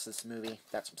VHS of this movie.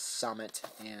 That's from Summit.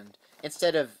 And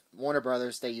instead of Warner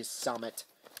Brothers, they use Summit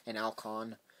and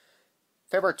Alcon.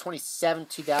 February 27,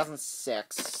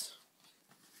 2006.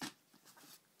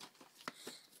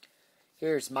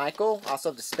 Here's Michael. Also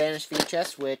have the Spanish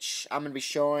VHS, which I'm going to be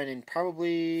showing in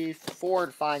probably 4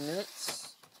 to 5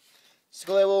 minutes.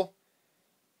 Sticker label,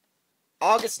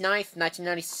 August 9th,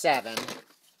 1997.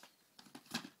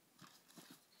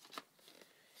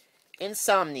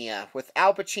 Insomnia, with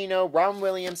Al Pacino, Robin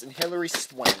Williams, and Hilary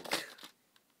Swank.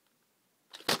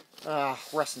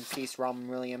 Rest in peace, Robin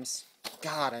Williams.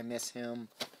 God, I miss him.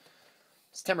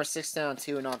 September 6th,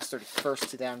 2002, and August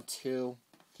 31st, 2002.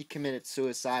 He committed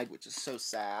suicide, which is so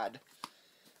sad.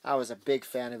 I was a big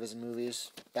fan of his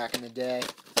movies back in the day.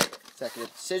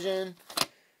 Executive Decision.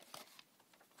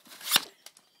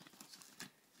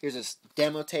 Here's a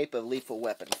demo tape of Lethal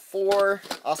Weapon 4.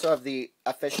 Also have the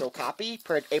official copy,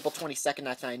 printed April 22nd,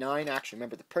 1999. I actually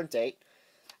remember the print date.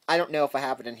 I don't know if I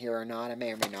have it in here or not. I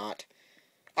may or may not.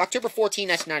 October 14,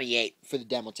 1998 for the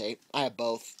demo tape. I have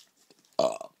both.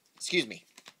 Excuse me.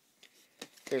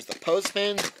 Here's the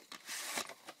Postman.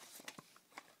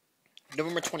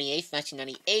 November 28th,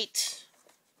 1998.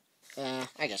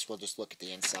 I guess we'll just look at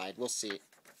the inside. We'll see.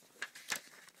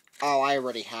 Oh, I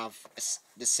already have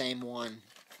the same one.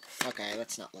 Okay,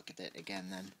 let's not look at it again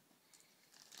then.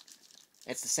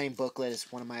 It's the same booklet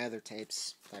as one of my other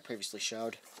tapes that I previously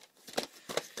showed.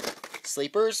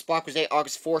 Sleepers, Blockbuster date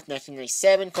August 4th,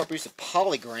 1997. Co-produced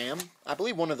Polygram. I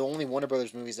believe one of the only Warner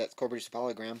Brothers movies that's co-produced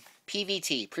Polygram.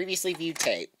 PVT, previously viewed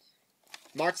tape.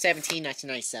 March 17,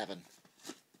 1997.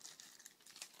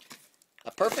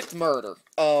 A Perfect Murder.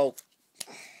 Oh.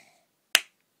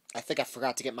 I think I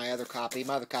forgot to get my other copy.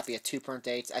 My other copy had 2 print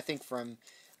dates. I think from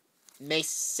May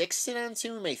 6th,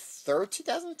 2002, May 3rd,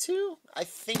 2002. I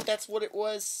think that's what it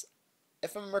was,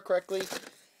 if I remember correctly.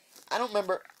 I don't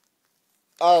remember.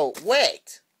 Oh,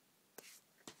 wait.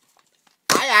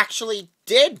 I actually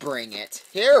did bring it.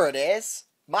 Here it is.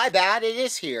 My bad, it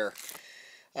is here.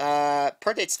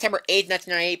 Print date September 8th,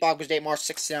 1998. Blockbuster date March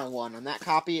 6th, 2001. On that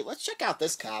copy, let's check out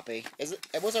this copy.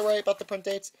 Was I right about the print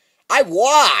dates? I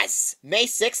was! May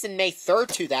 6th and May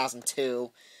 3rd,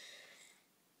 2002.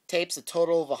 Tapes a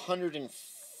total of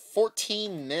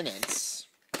 114 minutes.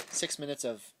 6 minutes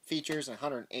of features and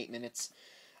 108 minutes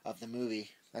of the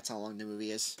movie. That's how long the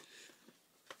movie is.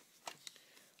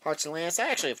 Hearts and Lance. I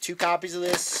actually have 2 copies of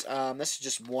this. This is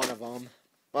just one of them.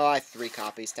 Well, I have 3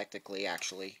 copies, technically,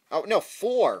 actually. Oh, no,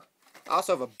 4! I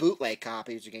also have a bootleg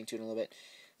copy, which you're getting to in a little bit.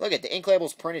 Look at the ink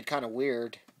label's printed kind of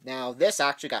weird. Now, this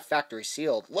actually got factory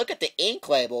sealed. Look at the ink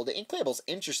label. The ink label's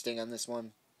interesting on this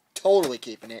one. Totally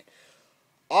keeping it.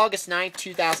 August 9th,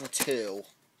 2002.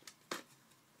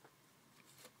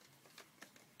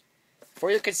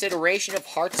 For your consideration of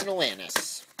Hearts and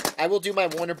Atlantis, I will do my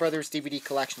Warner Brothers DVD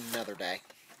collection another day.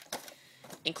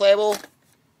 Ink label,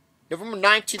 November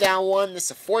 9th, 2001. This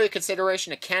is a For Your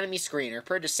Consideration Academy screener.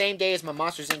 Paired the same day as my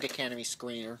Monsters, Inc. Academy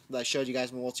screener that I showed you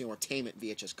guys in my Multi Entertainment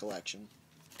VHS collection.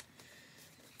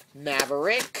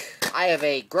 Maverick. I have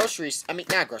a grocery... I mean,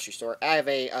 not grocery store. I have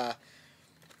a...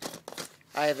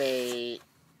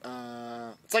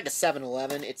 it's like a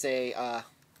 7-Eleven. It's a...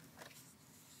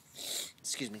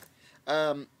 excuse me.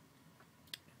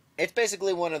 It's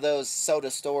basically one of those soda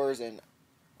stores and...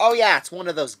 Oh yeah, it's one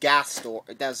of those gas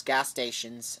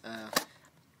stations. I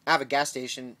have a gas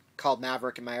station called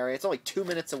Maverick in my area. It's only 2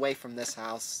 minutes away from this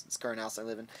house, this current house I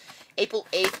live in. April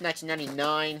 8th,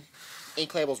 1999.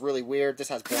 Ink label's really weird. This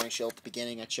has Boring Shield at the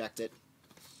beginning. I checked it.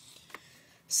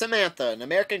 Samantha, An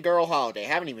American Girl Holiday.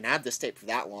 Haven't even had this tape for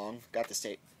that long. Got this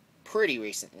tape pretty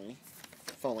recently.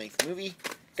 Full-length movie.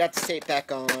 Got this tape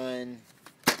back on...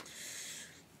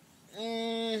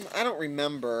 I don't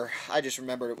remember. I just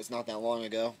remembered it was not that long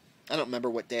ago. I don't remember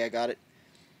what day I got it.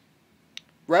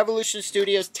 Revolution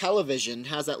Studios Television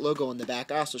has that logo on the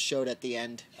back. I also showed at the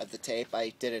end of the tape.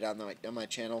 I did it on my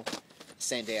channel the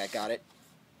same day I got it.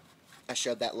 I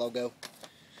showed that logo.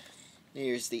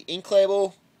 Here's the ink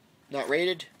label. Not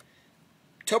rated.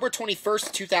 October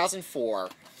 21st, 2004.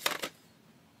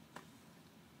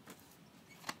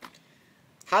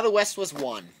 How the West Was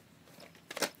Won.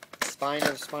 Spine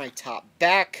top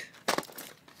back.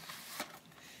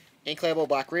 Ink label,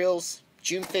 black reels.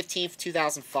 June 15th,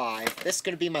 2005. This is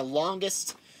going to be my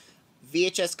longest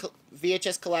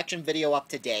VHS collection video up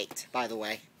to date, by the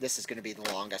way. This is going to be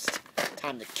the longest.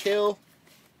 Time to Kill.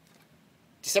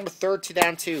 December 3rd,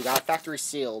 2002. Got factory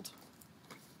sealed.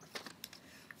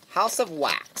 House of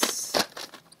Wax.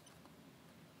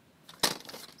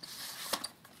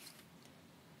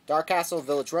 Dark Castle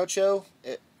Village Roadshow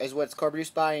is what it's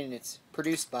co-produced by, and it's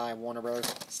produced by Warner Bros.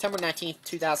 September 19th,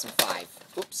 2005.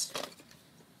 Oops.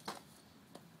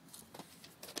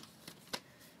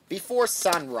 Before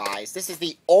Sunrise. This is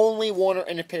the only Warner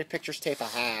Independent Pictures tape I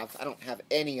have. I don't have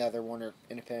any other Warner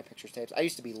Independent Pictures tapes. I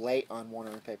used to be late on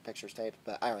Warner Independent Pictures tape,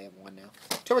 but I only have one now.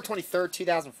 October 23rd,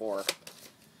 2004.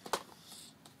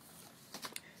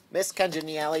 Miss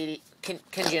Congeniality.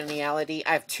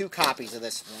 I have 2 copies of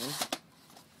this one.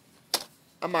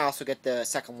 I might also get the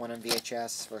second one on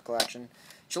VHS for a collection.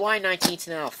 July 19th,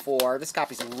 2004. This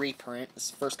copy's a reprint. This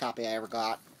is the first copy I ever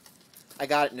got. I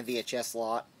got it in a VHS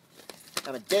lot.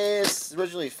 Amadeus,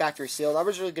 originally factory sealed. I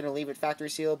was originally going to leave it factory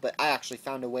sealed, but I actually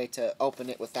found a way to open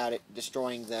it without it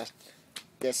destroying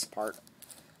this part.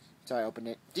 So I opened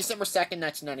it. December 2nd,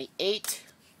 1998.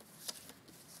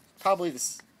 Probably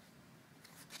this...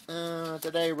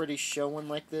 did I already show one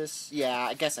like this? Yeah,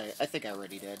 I think I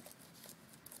already did.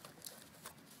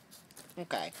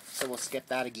 Okay, so we'll skip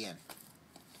that again.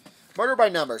 Murder by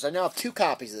Numbers. I now have 2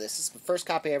 copies of this. This is the first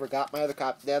copy I ever got.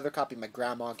 The other copy my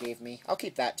grandma gave me. I'll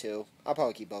keep that too. I'll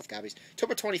probably keep both copies.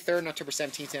 October 23rd and October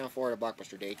 17th, 2004 are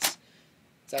Blockbuster dates.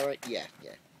 Is that right? Yeah.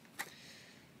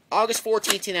 August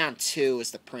 14th, 2002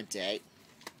 is the print date.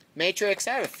 Matrix.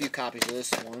 I have a few copies of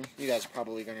this one. You guys are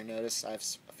probably going to notice. I have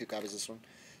a few copies of this one.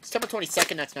 September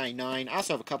 22nd, 1999. I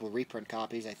also have a couple of reprint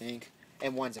copies, I think.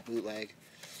 And one's a bootleg.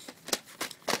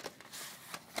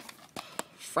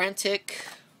 Frantic.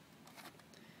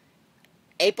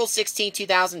 April 16,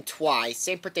 2000, twice.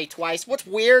 Same print date twice. What's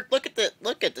weird? Look at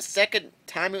the second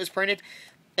time it was printed.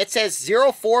 It says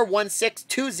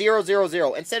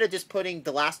 04162000. Instead of just putting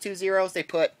the last 2 zeros, they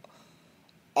put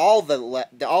all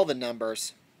the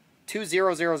numbers.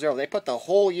 2000. They put the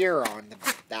whole year on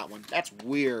that one. That's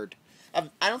weird.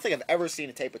 I don't think I've ever seen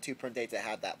a tape with 2 print dates that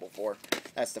had that before.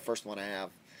 That's the first one I have.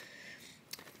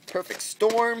 Perfect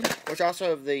Storm, which I also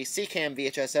have the CCAM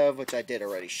VHS of, which I did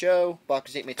already show.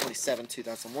 Box date May 27,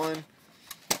 2001.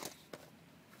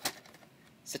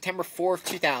 September 4th,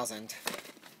 2000.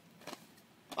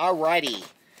 Alrighty.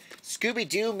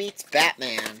 Scooby-Doo meets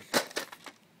Batman.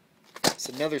 It's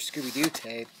another Scooby-Doo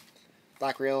tape.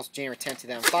 Black Reels, January 10,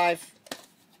 2005.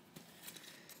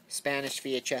 Spanish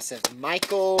VHS of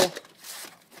Michael.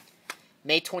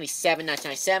 May 27,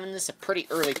 1997. This is a pretty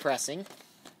early pressing.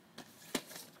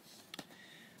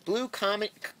 Blue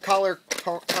Collar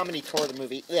Comedy Tour, the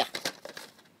movie. Yeah.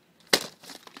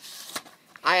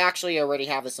 I actually already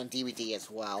have this on DVD as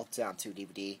well. It's on 2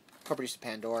 DVD. Co-producer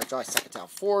Pandora, July 2nd,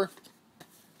 2004.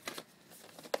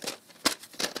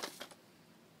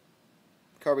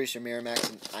 Co-producer Miramax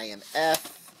and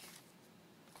IMF.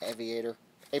 Aviator,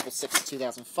 April 6th,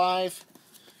 2005.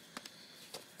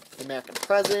 The American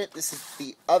President. This is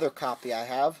the other copy I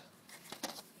have.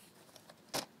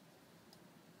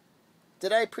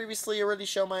 Did I previously already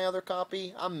show my other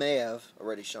copy? I may have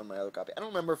already shown my other copy. I don't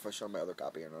remember if I showed my other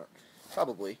copy or not.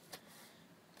 Probably.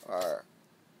 Or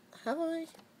have I?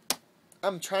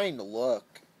 I'm trying to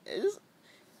look.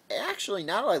 Actually,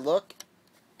 now that I look,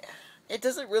 it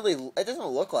doesn't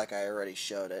look like I already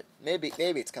showed it. Maybe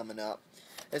it's coming up.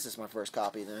 This is my first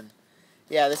copy then.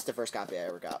 Yeah, this is the first copy I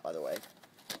ever got, by the way.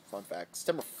 Fun fact.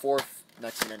 September 4th,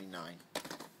 1999.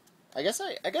 I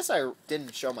guess I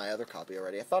didn't show my other copy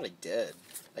already. I thought I did.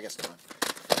 I guess not.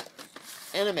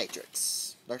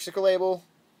 Animatrix. Dark Sticker Label.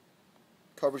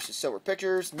 Co-producer Silver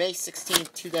Pictures. May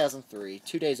 16th, 2003.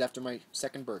 2 days after my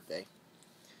 2nd birthday.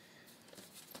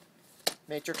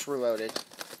 Matrix Reloaded.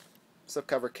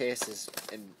 Slipcover case is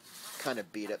in kind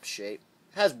of beat up shape.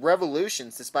 It has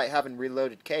revolutions despite having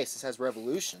reloaded case. It has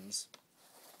revolutions.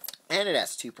 And it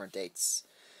has 2 print dates.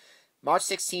 March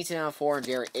 16, 2004 and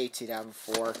January 8,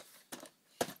 2004.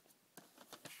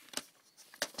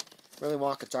 Willy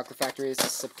Wonka Chocolate Factory. This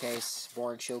is a slipcase.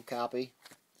 Boring shield copy.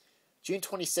 June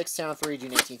 26, 2003.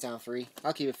 June 18, 2003.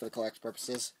 I'll keep it for the collector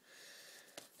purposes.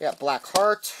 We got Black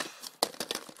Heart.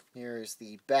 Here's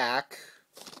the back.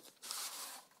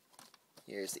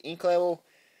 Here's the ink label.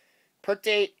 Print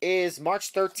date is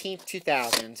March 13th,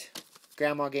 2000.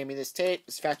 Grandma gave me this tape.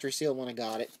 It's factory sealed when I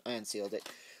got it. I unsealed it.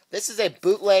 This is a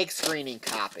bootleg screening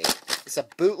copy. It's a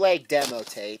bootleg demo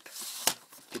tape.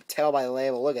 You can tell by the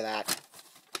label. Look at that.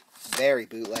 Very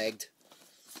bootlegged.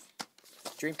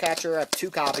 Dreamcatcher. I have 2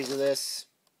 copies of this.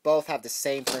 Both have the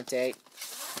same print date.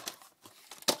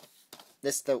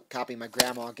 This is the copy my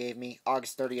grandma gave me.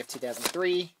 August 30th,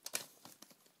 2003.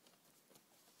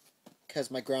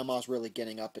 Because my grandma's really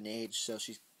getting up in age, so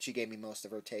she gave me most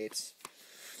of her tapes.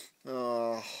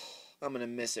 Oh, I'm going to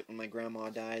miss it when my grandma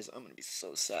dies. I'm going to be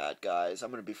so sad, guys.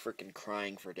 I'm going to be freaking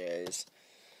crying for days.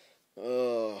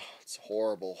 Oh, it's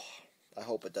horrible. I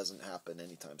hope it doesn't happen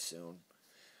anytime soon.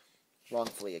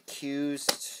 Wrongfully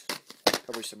Accused.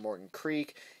 Cover some Morgan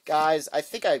Creek. Guys, I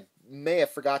think I may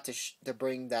have forgot to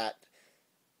bring that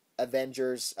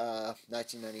Avengers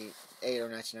 1998 or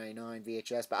 1999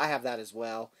 VHS, but I have that as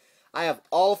well. I have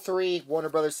all 3 Warner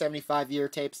Brothers 75-year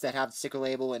tapes that have the sticker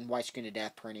label and widescreen to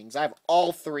death printings. I have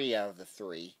all 3 of the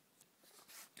 3.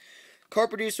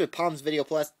 Co-produced with Palms Video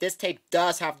Plus. This tape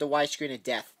does have the widescreen to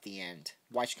death at the end.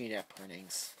 Widescreen to death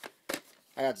printings.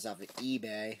 I got this off of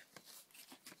eBay.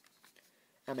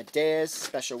 Amadeus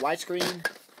special widescreen.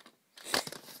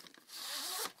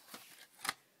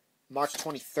 March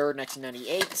 23rd,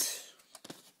 1998.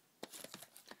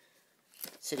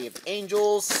 City of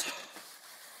Angels.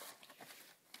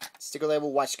 Sticker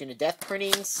label, widescreen to death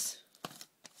printings.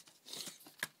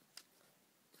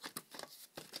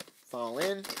 Fall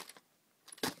in.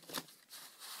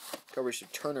 Co-producer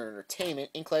Turner Entertainment.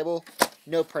 Ink label.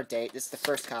 No print date. This is the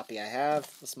first copy I have.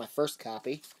 This is my first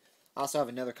copy. I also have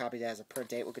another copy that has a print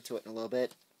date. We'll get to it in a little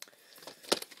bit.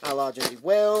 Outlaw Jersey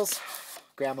Wales.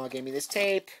 Grandma gave me this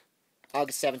tape.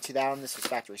 August 7, 2000. This was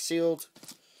factory sealed.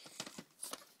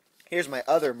 Here's my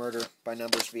other Murder by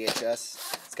Numbers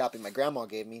VHS. It's a copy my grandma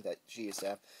gave me that she used to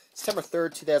have. September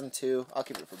 3rd, 2002. I'll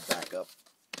keep it for backup.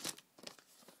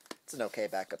 It's an okay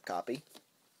backup copy.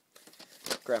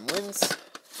 Gremlins.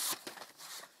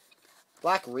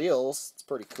 Black Reels. It's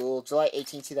pretty cool. July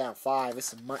 18, 2005.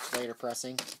 This is a much later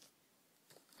pressing.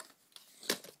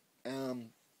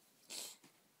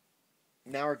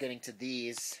 Now we're getting to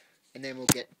these, and then we'll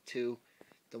get to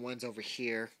the ones over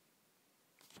here.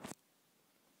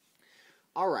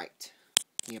 Alright.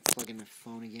 I'm going to plug in my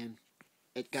phone again.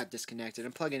 It got disconnected.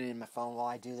 I'm plugging it in my phone while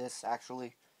I do this,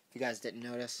 actually. If you guys didn't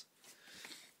notice.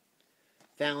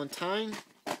 Valentine.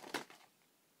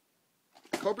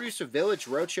 Co-producer Village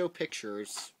Roadshow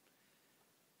Pictures.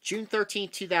 June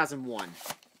 13th, 2001.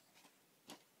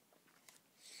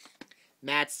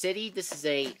 Mad City. This is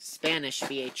a Spanish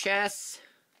VHS.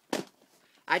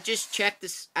 I just checked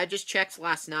this. I just checked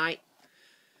last night,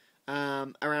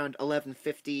 around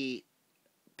 11:50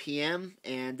 p.m.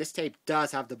 And this tape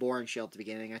does have the boring shield at the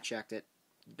beginning. I checked it.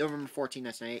 November 14th,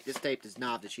 1998. This tape does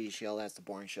not have the cheese shield. It has the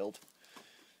boring shield.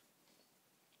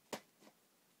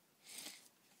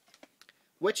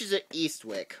 Witches of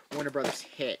Eastwick. Warner Brothers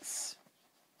Hits.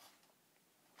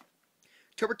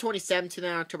 October 27th,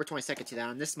 2000, October 22nd,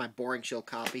 2000. This is my boring shield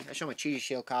copy. I show my cheese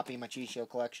shield copy in my cheese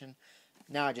shield collection.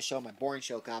 Now I just show my boring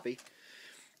shield copy.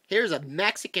 Here's a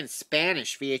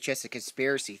Mexican-Spanish VHS, A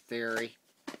Conspiracy Theory.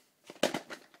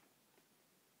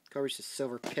 Covers the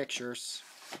Silver Pictures.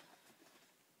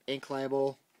 Ink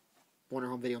label. Warner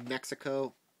Home Video,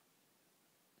 Mexico.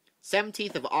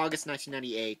 17th of August,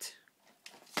 1998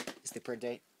 is the print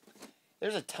date.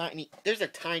 There's a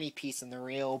tiny piece in the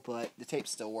reel, but the tape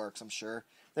still works, I'm sure.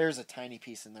 There's a tiny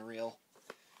piece in the reel.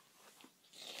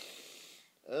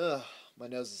 Ugh, my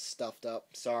nose is stuffed up.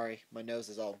 Sorry, my nose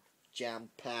is all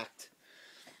jam-packed.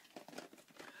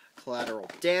 Collateral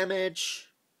Damage.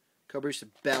 Co-producer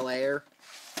Bel Air.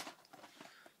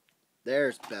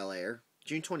 There's Bel Air.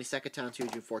 June 22nd, Town 2,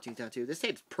 June 14th, Town 2. This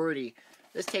tape's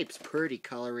pretty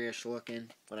color-ish looking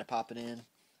when I pop it in.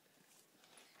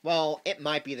 Well, it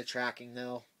might be the tracking,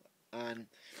 though,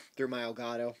 through my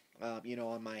Elgato. You know,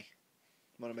 on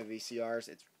one of my VCRs.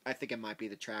 I think it might be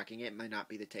the tracking. It might not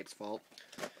be the tape's fault.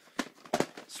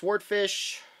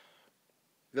 Swordfish.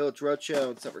 Village Roadshow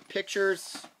and Silver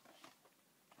Pictures.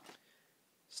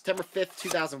 September 5th,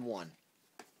 2001.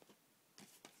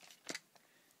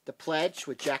 The Pledge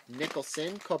with Jack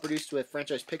Nicholson, co-produced with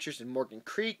Franchise Pictures and Morgan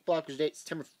Creek. Blockers date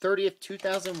September 30th,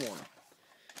 2001.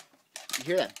 You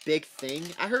hear that big thing?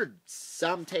 I heard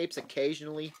some tapes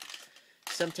occasionally.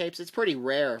 Some tapes, it's pretty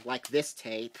rare, like this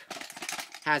tape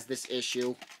has this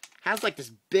issue. Has like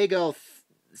this big old,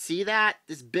 see that?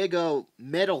 This big old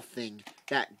metal thing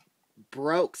that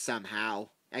broke somehow.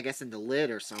 I guess in the lid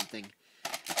or something.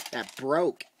 That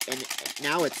broke. And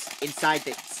now it's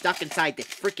stuck inside the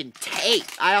freaking tape.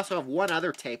 I also have one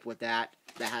other tape with that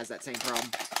has that same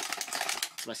problem.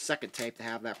 It's my second tape to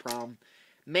have that problem.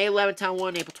 May 11th, Town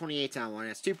 1, April 28th, Town 1. It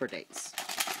has 2 per dates.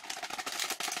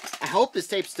 I hope this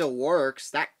tape still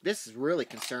works. This is really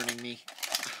concerning me.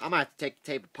 I might have to take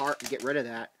the tape apart and get rid of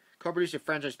that. Co-producer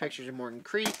Franchise Pictures in Morgan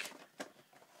Creek.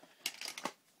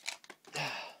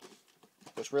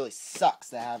 Which really sucks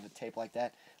to have a tape like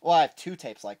that. Well, I have 2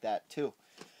 tapes like that, too.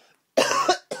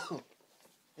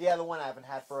 The other one I haven't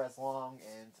had for as long,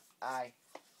 and I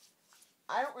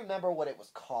don't remember what it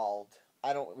was called.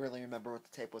 I don't really remember what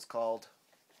the tape was called.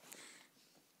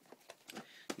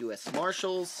 U.S.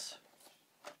 Marshals.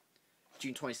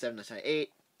 June 27,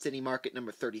 1998. City Market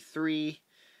number 33.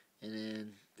 And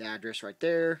then the address right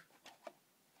there.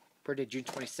 Printed June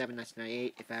 27,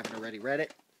 1998, if I haven't already read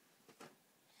it.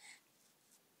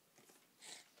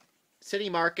 City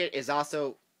Market is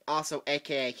also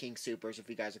aka King Soopers, if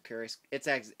you guys are curious. It's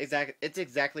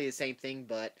exactly the same thing,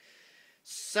 but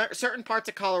certain parts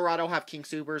of Colorado have King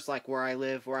Soopers, like where I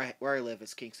live. Where I live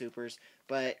is King Soopers,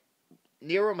 but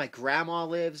near where my grandma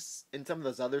lives, in some of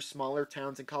those other smaller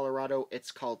towns in Colorado,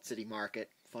 it's called City Market.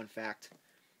 Fun fact.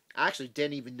 I actually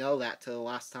didn't even know that till the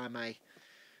last time I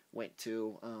went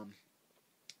to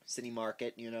City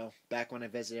Market. You know, back when I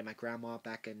visited my grandma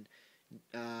back in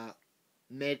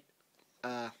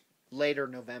later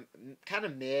November, kind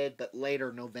of mid, but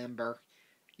later November.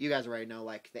 You guys already know,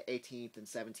 like the 18th and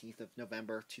 17th of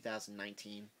November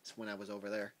 2019 is when I was over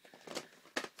there.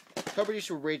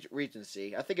 Co-producer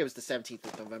Regency. I think it was the 17th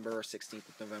of November or 16th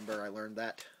of November I learned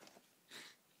that.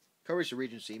 Co-producer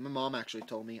Regency. My mom actually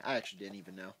told me. I actually didn't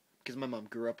even know. Because my mom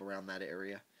grew up around that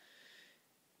area.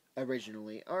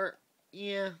 Originally. Or,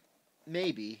 yeah,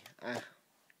 maybe.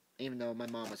 Even though my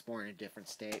mom was born in a different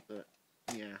state, but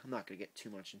yeah, I'm not going to get too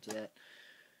much into that.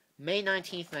 May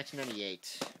 19th,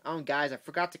 1998. Oh, and guys, I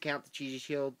forgot to count the Cheesy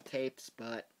Shield tapes,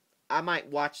 but I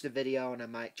might watch the video and I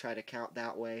might try to count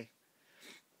that way.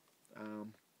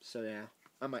 So yeah,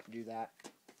 I might do that.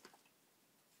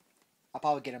 I'll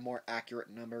probably get a more accurate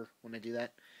number when I do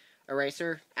that.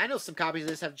 Eraser. I know some copies of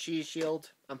this have Cheesy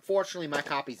Shield. Unfortunately, my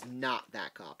copy's not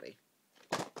that copy.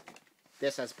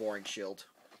 This has Boring Shield.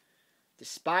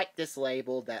 Despite this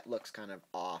label, that looks kind of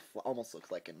off. Almost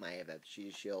looks like it might have a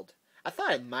Cheesy Shield. I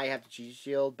thought it might have the Cheesy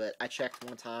Shield, but I checked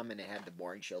one time and it had the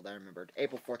Boring Shield. I remembered.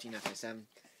 April 14, 1997.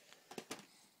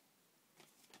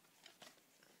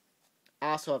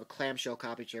 I also have a clamshell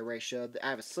copy, which Ray showed. I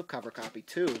have a slipcover copy,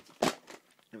 too,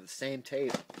 of the same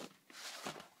tape.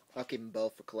 I'll keep them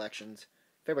both for collections.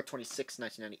 February 26,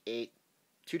 1998.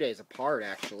 2 days apart,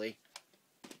 actually.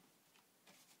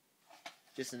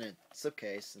 Just in a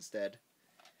slipcase instead.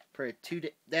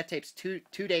 That tape's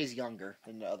two days younger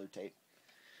than the other tape.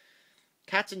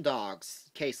 Cats and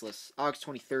Dogs, caseless, August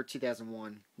 23rd,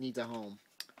 2001. Needs a home.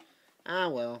 Ah,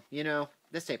 well, you know,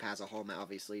 this tape has a home,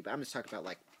 obviously, but I'm just talking about,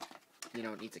 like, you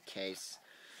know, it needs a case.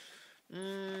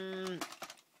 I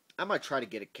might try to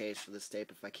get a case for this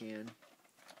tape if I can.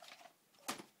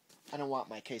 I don't want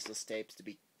my caseless tapes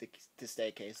to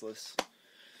stay caseless.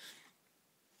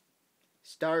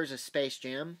 Stars of Space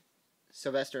Jam,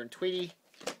 Sylvester and Tweety.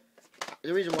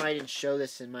 The reason why I didn't show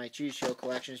this in my Cheese Shield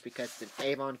collection is because it's an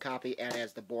Avon copy and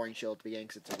has the Boring Shield at the beginning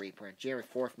because it's a reprint. January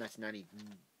 4th,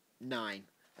 1999.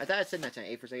 I thought it said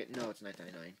 1998 for a second. No, it's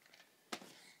 1999.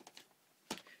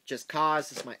 Just Cause.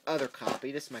 This is my other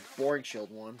copy. This is my Boring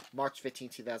Shield one. March 15,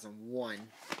 2001.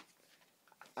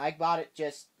 I bought it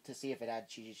just to see if it had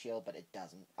Cheesy Shield, but it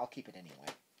doesn't. I'll keep it anyway.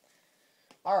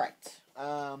 Alright.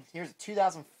 Here's a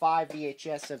 2005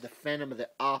 VHS of The Phantom of the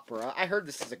Opera. I heard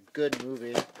this is a good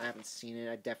movie. I haven't seen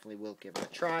it. I definitely will give it a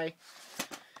try.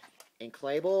 Ink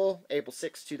label. April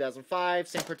 6, 2005.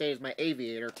 Same print date as my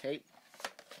Aviator tape.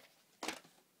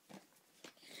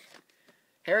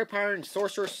 Harry Potter and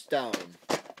Sorcerer's Stone.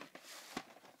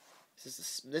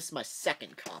 This is my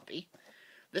second copy.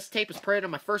 This tape was printed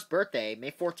on my first birthday, May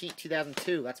 14,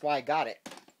 2002. That's why I got it.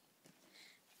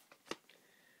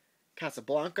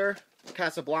 Casablanca.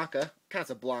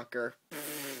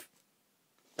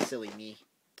 Silly me.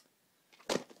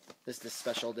 This is the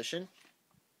special edition.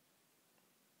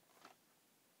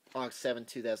 August 7,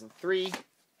 2003.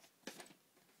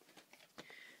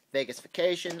 Vegas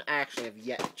Vacation. I actually have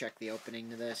yet to check the opening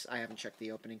to this. I haven't checked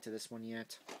the opening to this one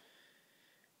yet.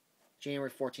 January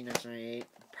 14, 1998.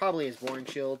 Probably is Boring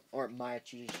Shield, or it might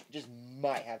just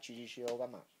might have Cheesy Shield.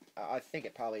 I'm not. I think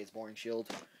it probably is Boring Shield.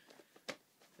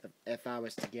 If I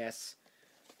was to guess.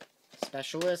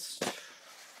 Specialist.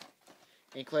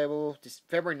 Ink label.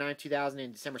 February 9, 2000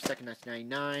 and December 2nd,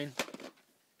 1999.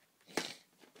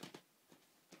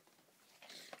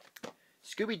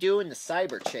 Scooby-Doo and the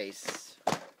Cyber Chase.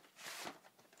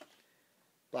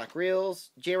 Black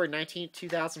Reels. January 19,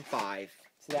 2005.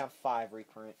 2005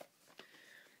 reprint.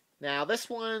 Now, this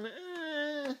one,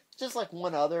 just like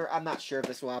one other. I'm not sure if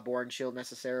this will have Boring Shield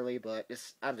necessarily, but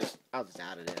I'll just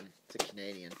add it in. It's a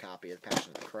Canadian copy of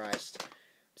Passion of the Christ.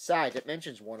 Besides, it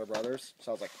mentions Warner Brothers,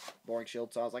 so I was like, Boring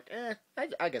Shield, so I was like,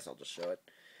 I guess I'll just show it.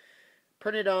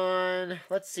 Printed on,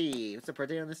 let's see, what's the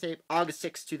print date on this tape? August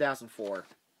 6, 2004.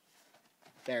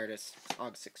 There it is,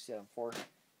 August 6, 2004.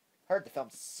 Heard the film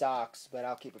sucks, but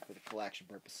I'll keep it for the collection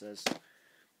purposes.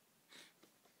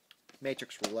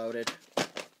 Matrix Reloaded.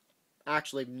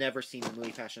 Actually, never seen the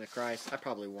movie Passion of the Christ. I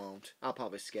probably won't. I'll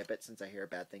probably skip it since I hear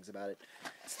bad things about it.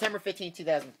 September 15,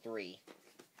 2003.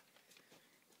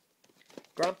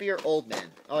 Grumpier Old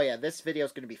Men. Oh yeah, this video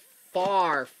is going to be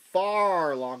far,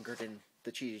 far longer than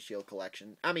the Cheesy Shield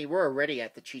collection. I mean, we're already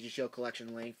at the Cheesy Shield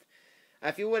collection length.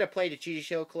 If you would have played a Cheesy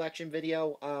Shield collection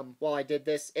video while I did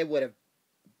this, it would have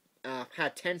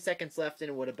had 10 seconds left and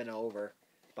it would have been over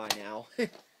by now.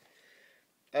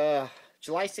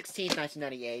 July 16th,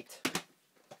 1998.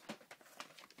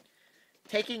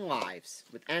 Taking Lives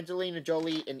with Angelina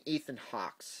Jolie and Ethan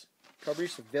Hawke.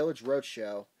 Co-produced with Village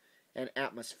Roadshow and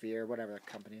Atmosphere, whatever the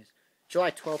company is. July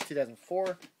 12th,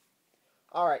 2004.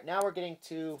 Alright, now we're getting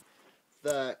to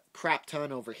the crap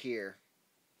ton over here.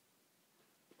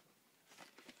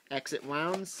 Exit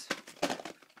Wounds.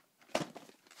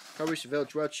 Co-produced with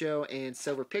Village Roadshow and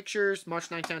Silver Pictures. March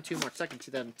 9th, 2002, March 2nd,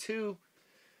 2002.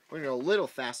 We're going to go a little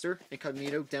faster.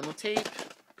 Incognito Demo Tape.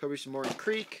 Co-produced with Morgan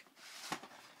Creek.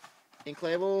 Ink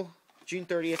label. June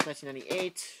 30th,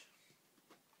 1998.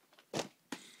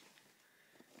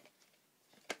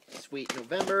 Sweet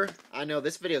November. I know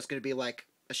this video is going to be like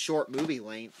a short movie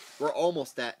length. We're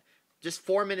almost at just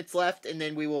 4 minutes left, and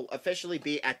then we will officially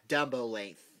be at Dumbo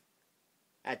length.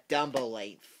 At Dumbo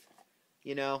length.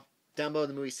 You know, Dumbo,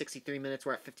 the movie, 63 minutes.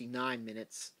 We're at 59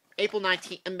 minutes. April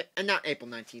 19th, not April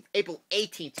 19th, April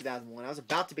 18th, 2001. I was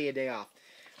about to be a day off.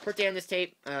 Put down this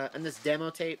tape, on this demo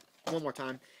tape, one more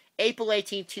time. April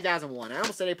 18th, 2001. I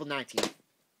almost said April 19th.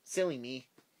 Silly me.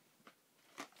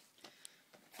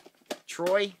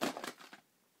 Troy.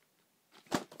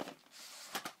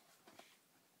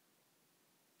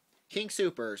 King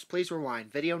Soopers, please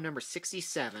rewind. Video number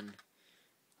 67.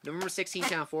 November 16th,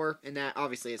 2004, and that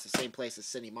obviously is the same place as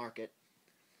Sydney Market.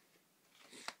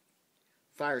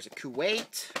 Fires of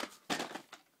Kuwait,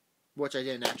 which I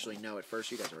didn't actually know at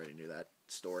first. You guys already knew that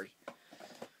story.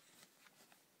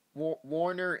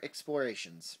 Warner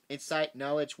Explorations. Insight,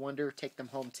 knowledge, wonder, take them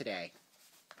home today.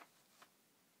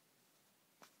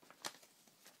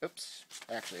 Oops.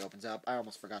 It actually opens up. I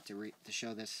almost forgot to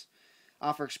show this.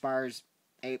 Offer expires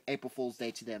April Fool's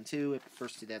Day 2002. April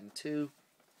 1st, 2002.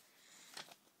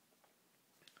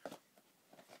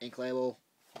 Ink label.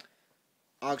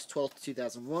 August 12th,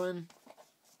 2001.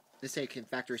 This tape came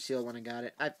factory sealed when I got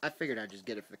it. I figured I'd just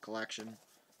get it for the collection.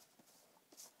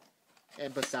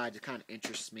 And besides, it kind of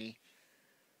interests me.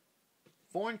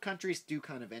 Foreign countries do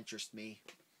kind of interest me.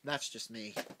 That's just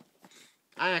me.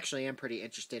 I actually am pretty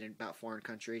interested in about foreign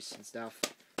countries and stuff.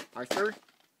 Arthur,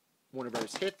 Warner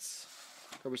Bros. Hits,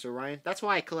 Herbert Orion. That's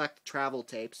why I collect travel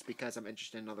tapes, because I'm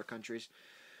interested in other countries.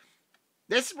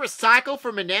 This is recycled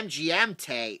from an MGM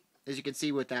tape, as you can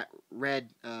see with that red,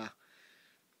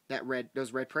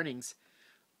 those red printings.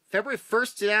 February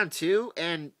 1st, 2002,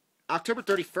 and October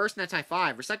 31st,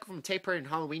 1995. Recycled from a tape printed in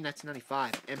Halloween,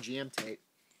 1995. MGM tape.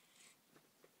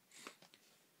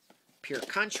 Pure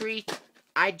Country.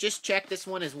 I just checked this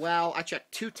one as well. I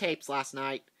checked 2 tapes last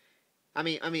night.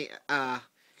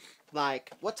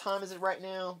 Like, what time is it right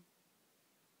now?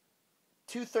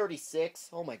 2:36.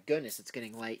 Oh my goodness, it's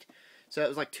getting late. So it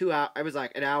was like 2 hours. I was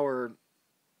like an hour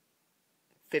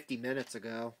 50 minutes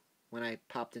ago when I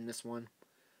popped in this one.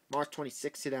 March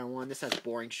 26, 2001. This has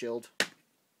Boring Shield.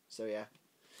 So yeah.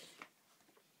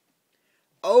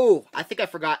 Oh, I think I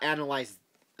forgot Analyze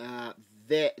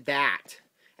that.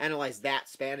 Analyze That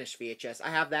Spanish VHS. I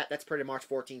have that. That's printed March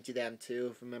 14, 2002,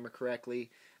 if I remember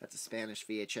correctly. That's a Spanish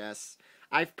VHS.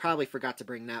 I probably forgot to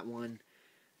bring that one,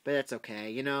 but that's okay.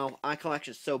 You know, my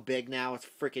collection's so big now, it's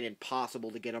freaking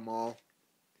impossible to get them all.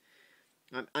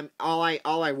 All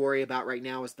I worry about right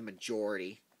now is the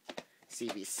majority.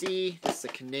 CVC. This is a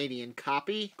Canadian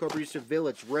copy. Co-producer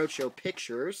Village Roadshow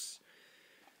Pictures.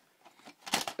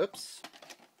 Oops.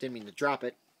 Didn't mean to drop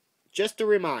it. Just to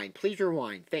remind, please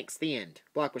rewind. Thanks, the end.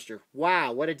 Blockbuster.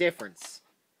 Wow, what a difference.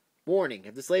 Warning,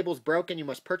 if this label is broken, you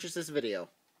must purchase this video.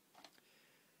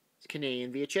 It's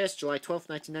Canadian VHS, July 12th,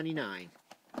 1999.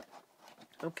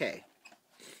 Okay.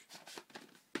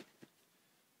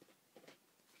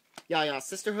 Yeah,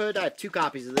 Sisterhood. I have 2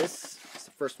 copies of this. It's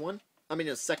the first one. I mean,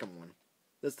 the second one.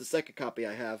 That's the second copy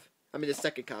I have. I mean, the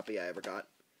second copy I ever got.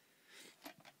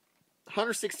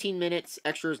 116 minutes,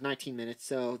 extra is 19 minutes,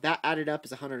 so that added up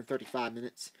is 135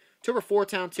 minutes. October 4th,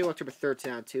 2002, October 3rd,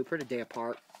 2002, pretty day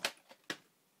apart.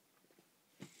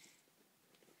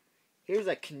 Here's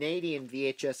a Canadian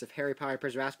VHS of Harry Potter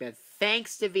Prisoner of Azkaban.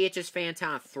 Thanks to VHS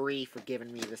Phantom 3 for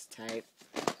giving me this tape.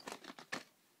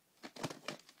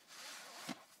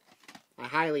 I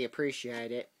highly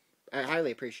appreciate it.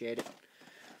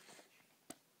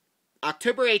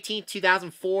 October 18th,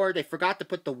 2004, they forgot to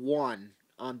put the 1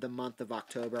 on the month of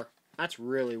October. That's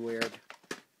really weird.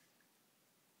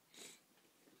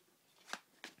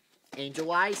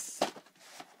 Angel Ice.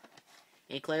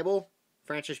 Ink label.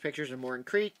 Franchise Pictures and Morton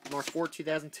Creek. March 4,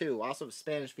 2002. Also the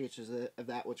Spanish features of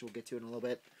that, which we'll get to in a little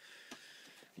bit.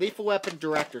 Lethal Weapon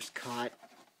Director's Cut.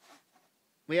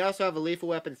 We also have a Lethal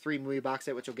Weapon 3 movie box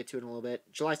set, which we'll get to in a little bit.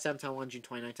 July 7th, 2001, June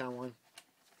 29th, 2001.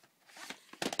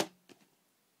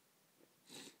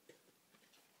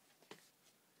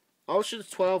 Ocean's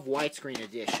 12 widescreen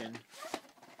edition.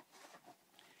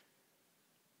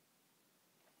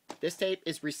 This tape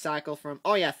is recycled from...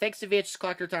 Oh yeah, thanks to VHS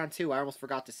Collector Time 2. I almost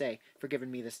forgot to say. For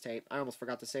giving me this tape. I almost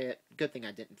forgot to say it. Good thing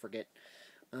I didn't forget.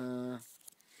 Let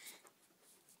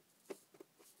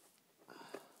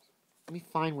me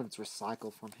find what it's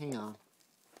recycled from. Hang on.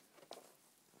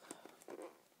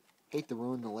 Hate to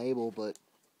ruin the label, but...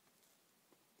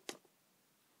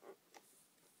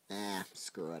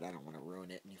 screw it. I don't want to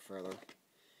ruin it any further.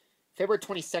 February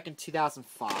 22nd,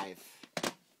 2005.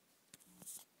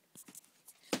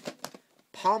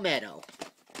 Palmetto.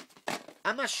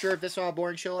 I'm not sure if this will have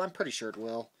Boring Shield. I'm pretty sure it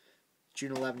will.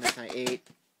 June 11th, 1998.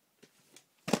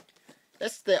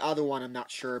 That's the other one I'm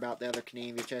not sure about, the other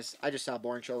Canadian VHS. I just saw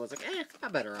Boring Shield. I was like,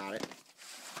 I'm better at it.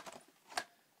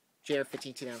 January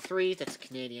 15th, 2003. That's a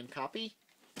Canadian copy.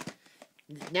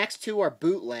 Next 2 are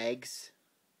bootlegs.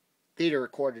 Theater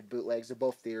recorded bootlegs. They're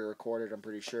both theater recorded, I'm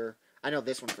pretty sure. I know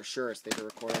this one for sure is theater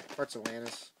recorded. Hearts of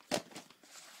Atlantis.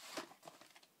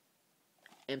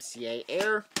 MCA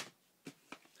Air.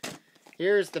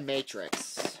 Here's The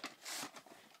Matrix.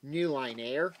 New Line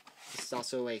Air. This is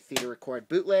also a theater recorded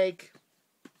bootleg.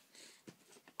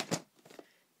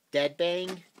 Dead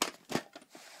Bang.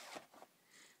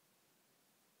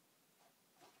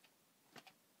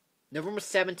 November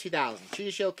 7, 2000.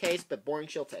 Cheetah Shield case, but Boring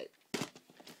Shield tape.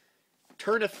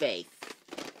 Turn of Faith.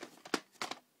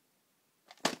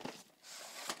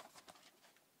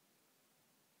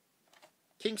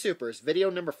 King Supers, video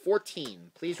number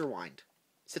 14. Please rewind.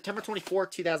 September 24,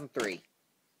 2003.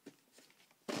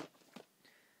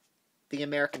 The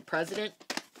American President.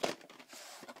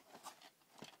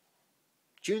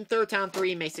 June 3rd, Town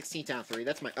 3, May 16th, Town 3.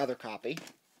 That's my other copy.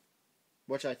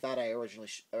 Which I thought I originally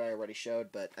already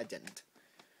showed, but I didn't.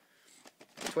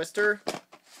 Twister.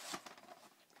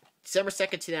 December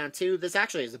 2nd, 2002. This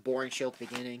actually is a boring show at the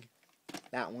beginning.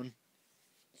 That one.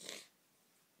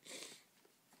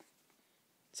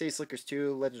 City Slickers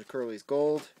 2, Legends of Curly's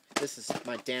Gold. This is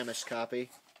my damaged copy.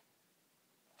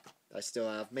 I still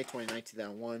have. May 29,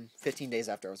 2001. 15 days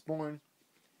after I was born.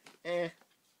 I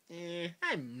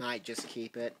might just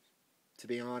keep it, to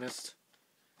be honest.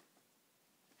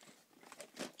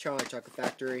 Charlie Chocolate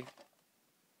Factory.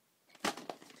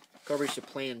 Coverage to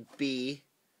Plan B.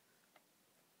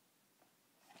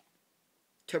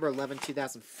 October 11,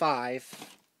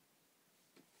 2005.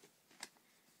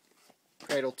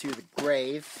 Cradle to the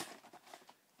Grave.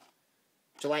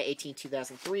 July 18,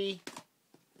 2003.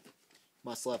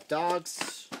 Must Love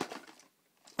Dogs.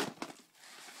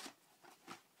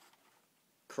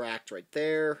 Cracked right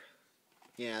there.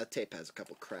 Yeah, the tape has a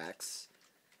couple cracks.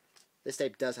 This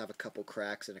tape does have a couple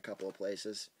cracks in a couple of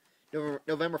places.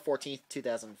 November 14th,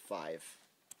 2005.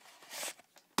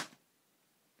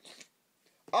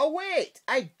 Oh, wait!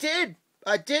 I did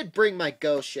bring my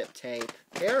Ghost Ship tape.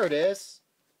 There it is.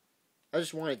 I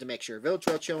just wanted to make sure. Village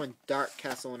Roadshow and Dark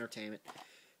Castle Entertainment.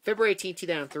 February 18,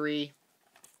 2003.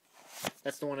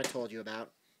 That's the one I told you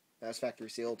about. That was factory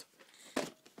sealed.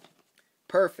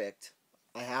 Perfect.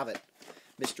 I have it.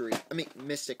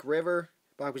 Mystic River.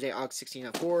 Bogway Day, August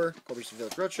 1604. Colby's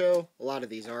Village Roadshow. A lot of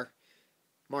these are.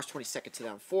 March 22nd,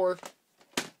 2004.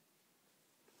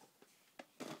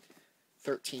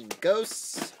 13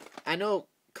 Ghosts. I know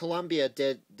Columbia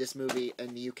did this movie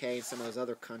in the UK and some of those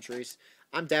other countries.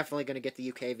 I'm definitely going to get the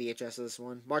UK VHS of this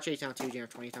one. March 8, Town 2, January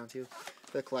 20, Town 2.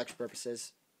 For the collection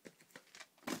purposes.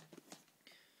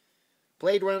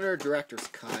 Blade Runner Director's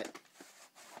Cut.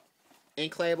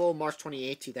 Ink label, March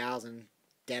 28, 2000.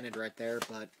 Dented right there,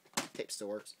 but tape still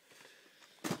works.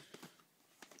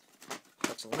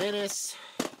 Atlantis.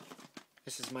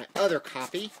 This is my other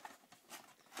copy.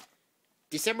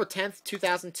 December 10th,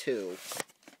 2002.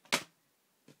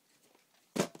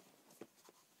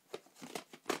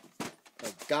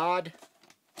 Oh, God.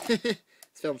 This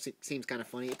film seems kind of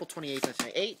funny. April 28th,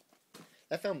 1998.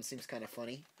 That film seems kind of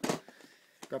funny.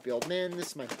 Grumpy Old Men. This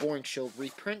is my Boring Shield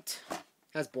reprint.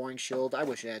 Has Boring Shield. I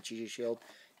wish it had Cheesy Shield.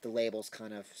 The label's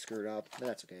kind of screwed up, but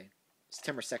that's okay.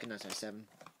 September 2nd, 1997.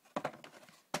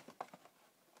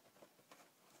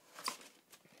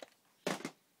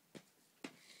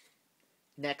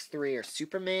 Next three are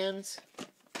Supermans.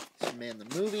 Superman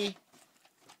the movie.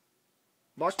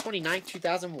 March 29th,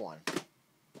 2001.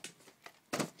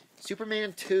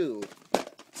 Superman 2.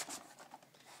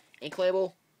 Ink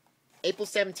label. April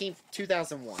 17th,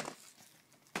 2001.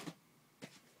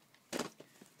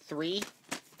 3.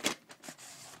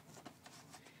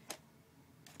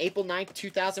 April 9th,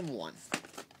 2001.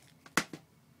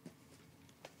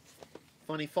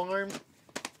 Funny Farm.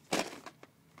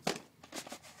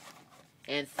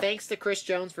 And thanks to Chris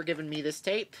Jones for giving me this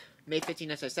tape. May 15,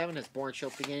 1997 has Boring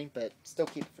Shield beginning, but still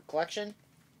keep it for collection.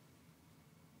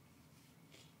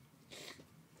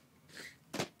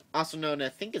 Also known, I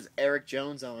think, as Eric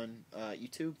Jones on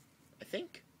YouTube. I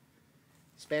think.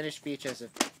 Spanish VHS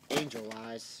of Angel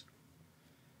Eyes.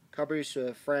 Covers to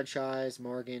a franchise,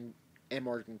 Morgan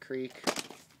Creek.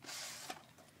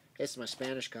 This is my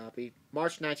Spanish copy.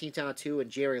 March 19, 2002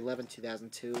 and January 11,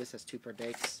 2002. This has 2 per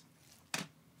dates.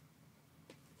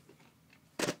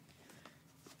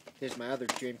 Here's my other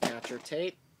Dreamcatcher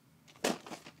tape.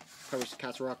 Covers the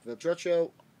Castle Rock Village Roadshow.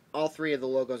 All 3 of the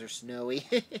logos are snowy.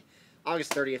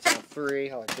 August 30th, 2003.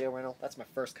 Hello, video rental. That's my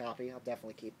first copy. I'll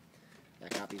definitely keep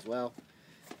that copy as well.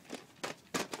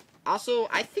 Also,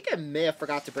 I think I may have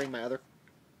forgot to bring my other...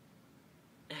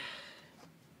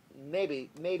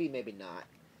 Maybe not.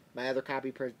 My other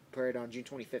copy printed on June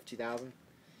 25th, 2000.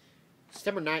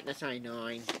 September 9th,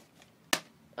 1999.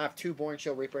 I have 2 Boring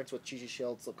Shield reprints with Cheesy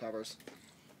Shield slipcovers.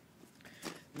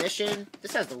 Mission.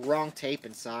 This has the wrong tape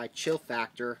inside. Chill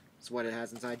Factor is what it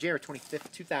has inside. January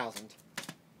 25th, 2000.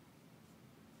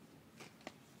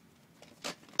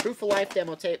 Proof of Life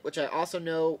demo tape, which I also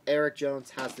know Eric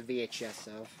Jones has the VHS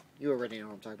of. You already know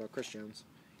what I'm talking about. Chris Jones.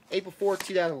 April 4th,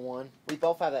 2001. We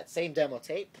both have that same demo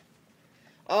tape.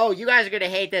 Oh, you guys are going to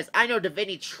hate this. I know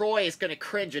Davini Troy is going to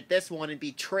cringe at this one and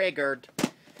be triggered.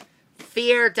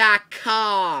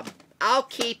 Fear.com. I'll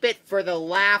keep it for the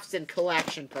laughs and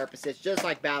collection purposes, just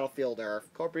like Battlefield Earth.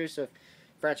 Co-produced with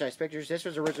Franchise Pictures. This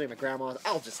was originally my grandma's.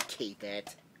 I'll just keep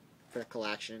it. for the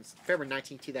collections. February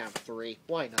 19, 2003.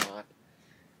 Why not?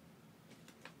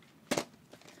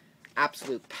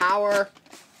 Absolute Power.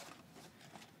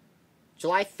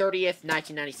 July 30th,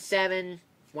 1997.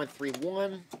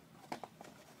 131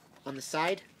 on the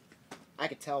side. I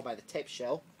could tell by the tape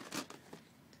show.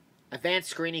 Advanced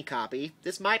screening copy.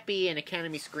 This might be an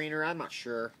Academy screener. I'm not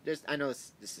sure. I know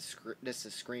this is a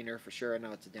screener for sure. I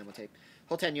know it's a demo tape.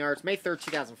 Whole 10 yards. May 3rd,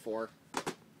 2004.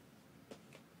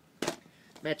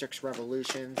 Matrix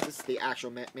Revolutions. This is the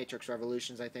actual Matrix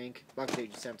Revolutions, I think. Box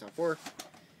date 7/4.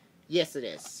 Yes, it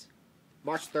is.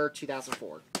 March 3rd,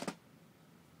 2004.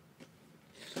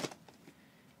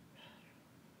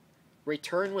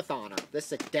 Return with Honor. This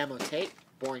is a demo tape.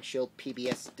 Boring Shield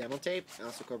PBS demo tape.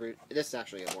 Also covered. This is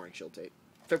actually a Boring Shield tape.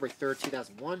 February 3rd,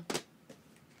 2001.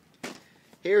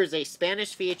 Here is a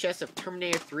Spanish VHS of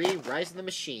Terminator 3: Rise of the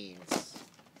Machines.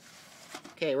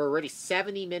 Okay, we're already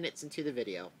 70 minutes into the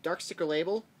video. Dark sticker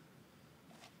label.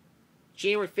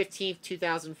 January 15th,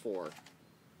 2004.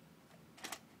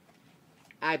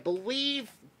 I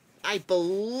believe,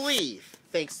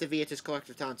 thanks to VHS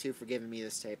Collector-Ton 2 for giving me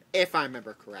this tape, if I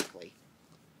remember correctly.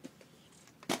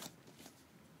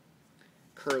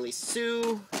 Curly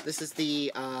Sue. This is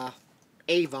the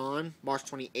Avon, March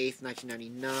 28th,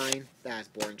 1999. That has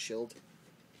Boring Shield.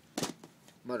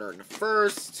 Murder in the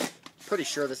First. Pretty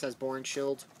sure this has Boring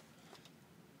Shield.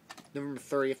 November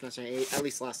 30th, 1998. At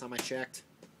least last time I checked.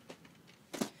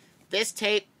 This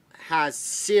tape has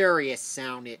serious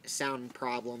sound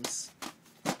problems.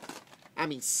 I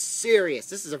mean, serious.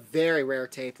 This is a very rare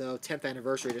tape, though. 10th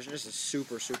anniversary edition. This is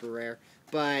super, super rare.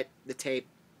 But the tape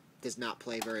does not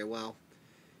play very well.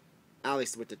 At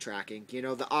least with the tracking. You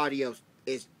know, the audio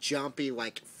is jumpy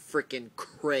like freaking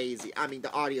crazy. I mean,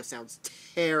 the audio sounds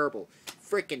terrible.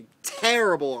 Freaking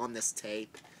terrible on this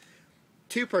tape.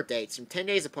 2 per dates from 10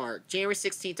 days apart. January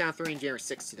 16th, 2003 and January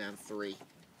 6th, 2003.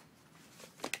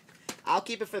 I'll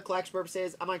keep it for the collection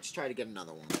purposes. I might just try to get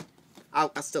another one.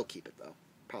 I'll still keep it, though.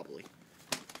 Probably.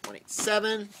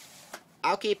 187.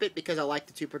 I'll keep it because I like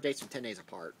the 2 per dates from 10 days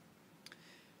apart.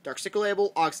 Dark sticker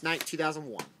label, August 9th,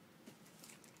 2001.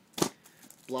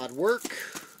 Blood Work.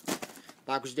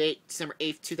 Box date, December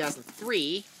 8th,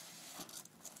 2003.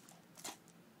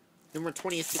 November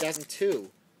 20th, 2002.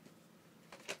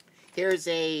 Here's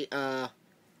a,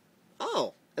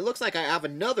 oh, it looks like I have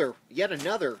yet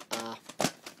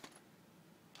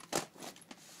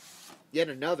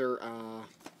another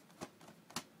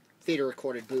theater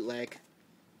recorded bootleg.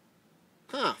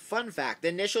 Huh, fun fact. The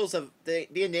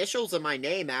initials of my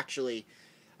name actually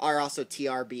are also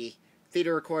TRB.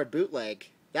 Theater recorded bootleg.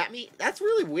 That's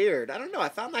really weird. I don't know. I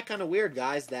found that kind of weird,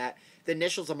 guys, that the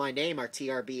initials of my name are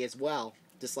TRB as well.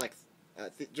 Just like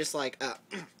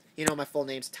you know, my full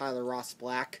name's Tyler Ross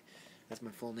Black. That's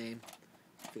my full name,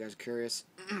 if you guys are curious.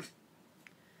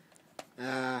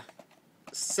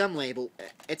 Some label,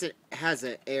 it has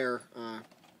an air,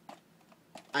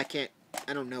 I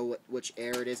don't know which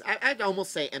air it is. I'd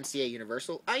almost say MCA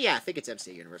Universal. Yeah, I think it's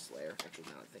MCA Universal Air, actually,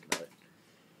 now that I think about it.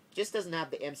 Just doesn't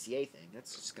have the MCA thing.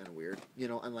 That's just kind of weird. You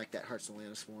know, unlike that Hearts and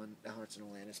Atlantis one, the Hearts and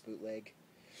Atlantis bootleg.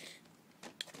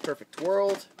 Perfect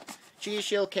World. Cheetah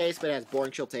Shield case, but it has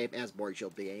Boring Shield tape and has Boring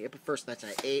Shield BA. April 1st,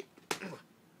 1998.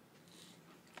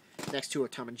 Next two are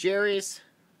Tom and Jerry's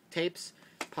tapes.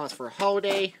 Pause for a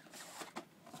Holiday.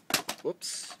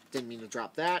 Whoops. Didn't mean to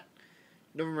drop that.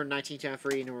 November 19,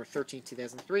 2003. November 13,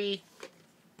 2003.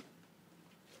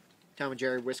 Tom and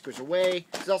Jerry Whiskers Away.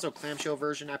 There's also a clamshell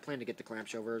version. I plan to get the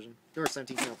clamshell version. November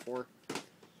 17, 2004.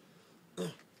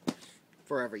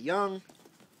 Forever Young.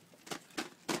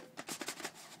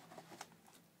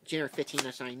 January 15,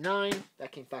 1999.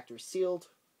 That came factory sealed.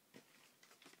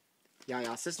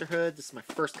 Yaya Sisterhood. This is my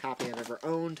first copy I've ever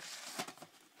owned.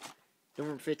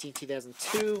 November 15,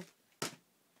 2002.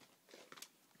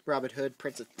 Robin Hood,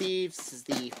 Prince of Thieves. This is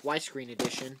the widescreen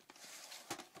edition.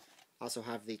 Also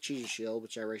have the Cheetah Shield,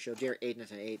 which I already showed. January 8,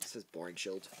 1998. This is Boring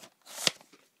Shield.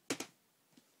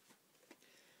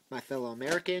 My Fellow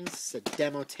Americans. This is a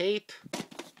demo tape.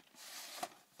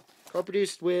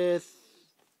 Co-produced with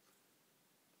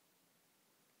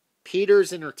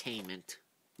Peters Entertainment.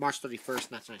 March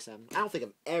 31st, 1997. I don't think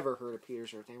I've ever heard of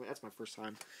Peters Entertainment. That's my first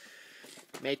time.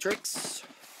 Matrix.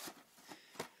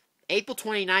 April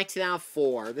 29,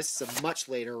 2004. This is a much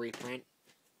later reprint.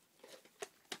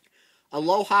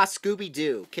 Aloha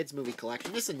Scooby-Doo. Kids Movie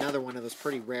Collection. This is another one of those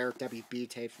pretty rare WB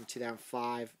tapes from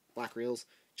 2005. Black Reels.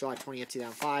 July 20th,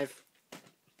 2005.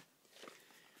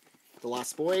 The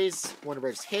Lost Boys. Warner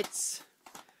Bros. Hits.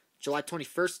 July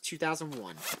 21st,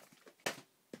 2001.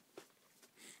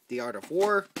 The Art of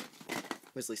War.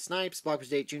 Wesley Snipes. Blockbuster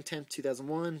date June 10th,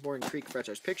 2001. Morgan Creek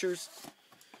Franchise Pictures.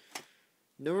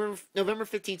 November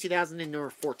 15, 2000 and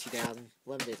November 4, 2000.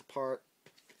 11 days apart.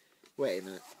 Wait a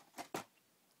minute.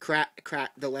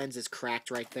 The lens is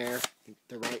cracked right there.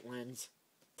 The right lens.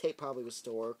 Tape probably will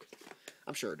still work.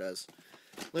 I'm sure it does.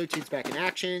 Looney Tunes back in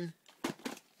action.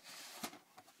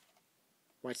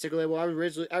 White sticker label. I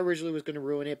originally was going to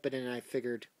ruin it, but then I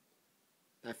figured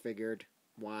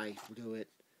why do it,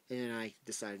 and then I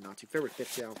decided not to. February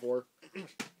 5th, 2004.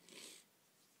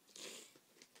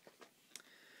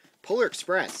 Polar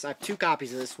Express. I have 2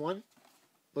 copies of this one.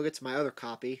 We'll get to my other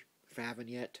copy if I haven't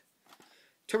yet.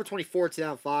 October 24,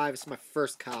 2005. This is my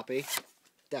first copy.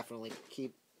 Definitely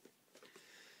keep.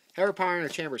 Harry Potter and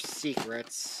the Chamber of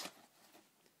Secrets.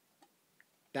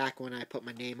 Back when I put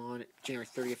my name on it. January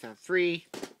 30th, found 3.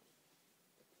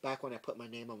 Back when I put my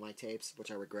name on my tapes, which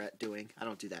I regret doing. I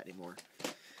don't do that anymore.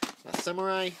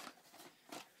 Samurai.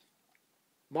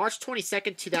 March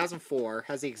 22nd, 2004.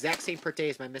 Has the exact same print date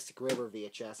as my Mystic River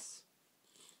VHS.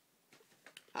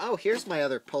 Oh, here's my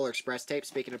other Polar Express tape.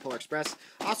 Speaking of Polar Express.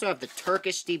 I also have the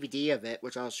Turkish DVD of it,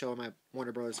 which I'll show in my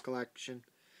Warner Bros. Collection.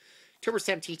 October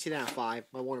 17, 2005.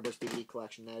 My Warner Bros. DVD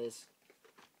collection, that is.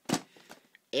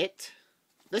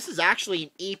 This is actually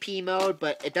an EP mode,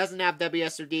 but it doesn't have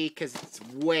WSOD because it's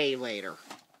way later.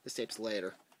 This tape's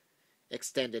later.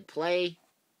 Extended play.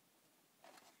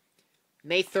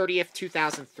 May 30th,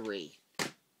 2003.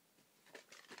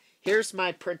 Here's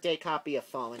my print date copy of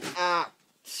Fallen.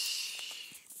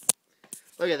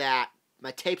 Look at that.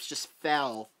 My tapes just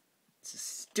fell. This is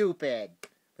stupid.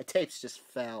 My tapes just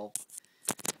fell.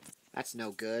 That's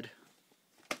no good.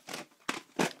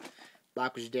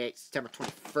 Blockage date, September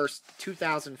 21st,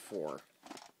 2004.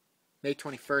 May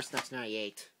 21st,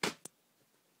 1998.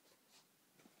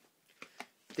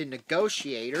 The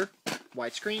Negotiator,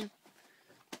 widescreen.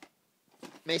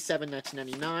 May 7,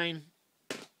 1999.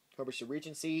 Publisher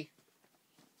Regency.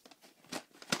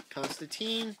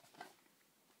 Constantine.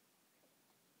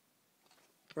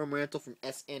 From rental from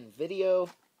SN Video.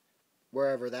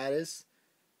 Wherever that is.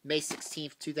 May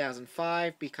 16th,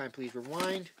 2005. Be Kind, Please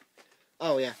Rewind.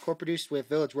 Oh, yeah. Co-produced with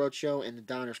Village Roadshow and the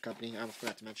Donner's Company. I almost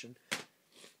forgot to mention.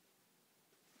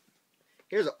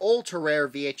 Here's an ultra-rare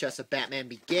VHS of Batman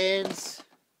Begins.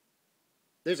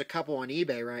 There's a couple on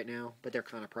eBay right now, but they're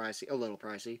kind of pricey. A little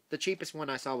pricey. The cheapest one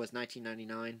I saw was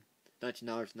 $19.99.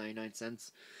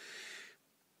 $19.99.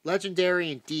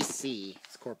 Legendary and DC.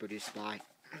 It's co-produced by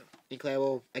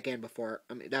Incredible. Again,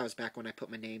 that was back when I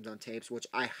put my names on tapes, which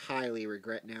I highly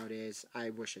regret nowadays.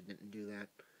 I wish I didn't do that.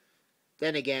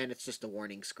 Then again, it's just a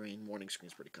warning screen. Warning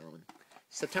screen's pretty common.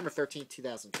 September 13th,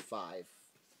 2005.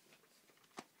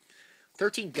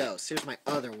 13 Ghosts. Here's my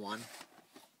other one.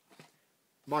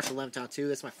 March 11th, 2002.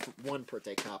 That's my one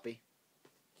birthday copy.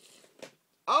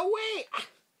 Oh, wait!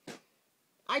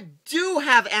 I do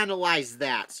have Analyze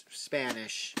That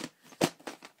Spanish.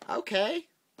 Okay.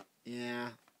 Yeah.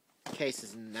 Case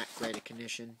isn't in that great a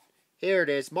condition. Here it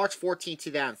is. March 14th,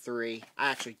 2003.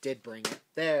 I actually did bring it.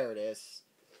 There it is.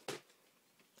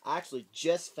 I actually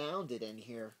just found it in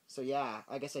here. So yeah,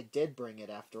 I guess I did bring it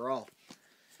after all.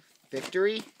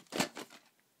 Victory.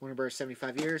 Warner Bros.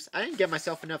 75 years. I didn't give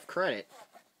myself enough credit.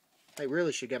 I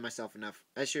really should get myself enough.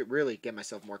 I should really give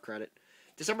myself more credit.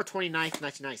 December 29th,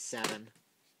 1997.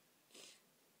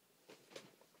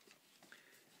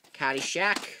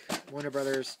 Caddyshack. Warner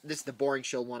Brothers. This is the Boring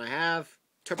Show one I have.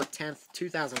 October 10th,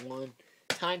 2001.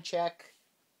 Time check.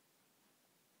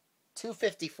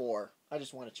 2:54. I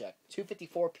just want to check.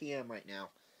 2:54 p.m. right now.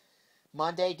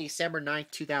 Monday, December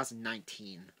 9th,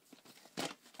 2019.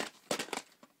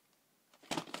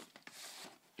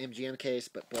 MGM case,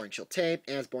 but Boring Shield tape,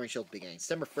 as Boring Shield began.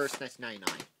 December 1st,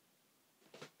 1999.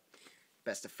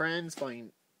 Best of Friends,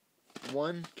 Volume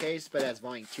 1 case, but has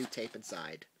Volume 2 tape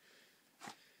inside.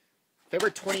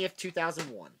 February 20th,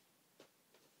 2001.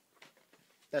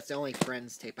 That's the only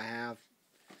Friends tape I have.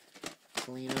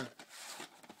 Selena.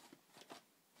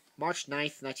 March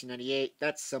 9th, 1998.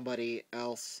 That's somebody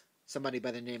else. Somebody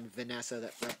by the name of Vanessa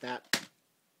that wrote that.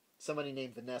 Somebody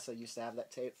named Vanessa used to have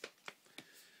that tape.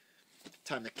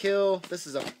 Time to Kill. This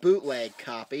is a bootleg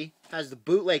copy. Has the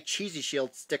bootleg Cheesy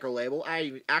Shield sticker label.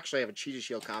 I actually have a Cheesy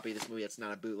Shield copy of this movie. It's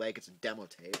not a bootleg. It's a demo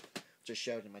tape. Just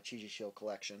showed in my Cheesy Shield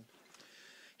collection.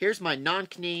 Here's my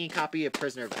non-Canadian copy of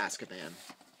Prisoner of Azkaban.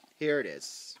 Here it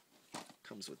is.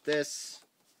 Comes with this.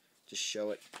 Just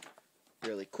show it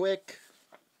really quick.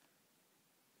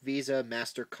 Visa,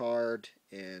 MasterCard,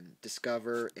 and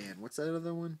Discover, and what's that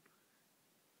other one?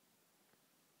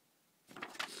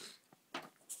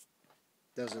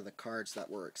 Those are the cards that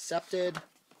were accepted.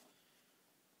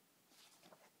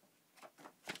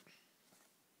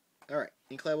 Alright,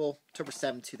 Ink Label, October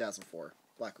 7, 2004.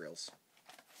 Black Reels.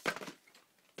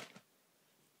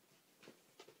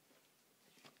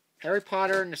 Harry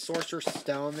Potter and the Sorcerer's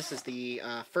Stone. This is the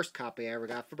first copy I ever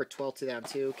got. February 12,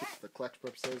 2002. Keep it for collect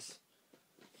purposes.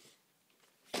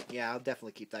 Yeah, I'll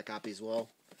definitely keep that copy as well.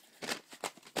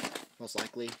 Most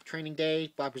likely. Training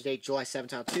Day, Blockers Day, July 7,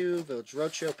 2002. Village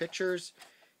Roadshow Pictures.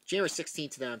 January 16,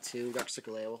 2002. Dr.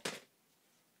 Sickle Label.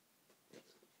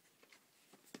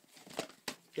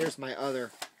 Here's my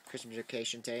other Christmas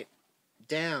Vacation tape.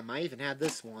 Damn, I even had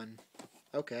this one.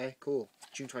 Okay, cool.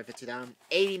 June 25th, 2000.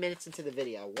 80 minutes into the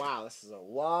video. Wow, this is a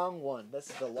long one. This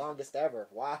is the longest ever.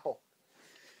 Wow.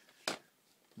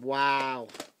 Wow.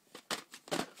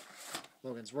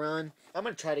 Logan's Run. I'm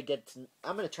gonna try to get to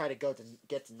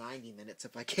 90 minutes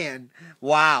if I can.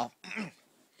 Wow.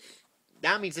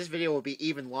 That means this video will be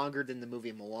even longer than the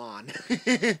movie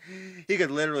Mulan. You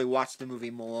could literally watch the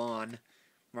movie Mulan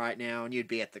right now, and you'd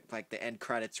be at the end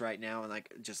credits right now, and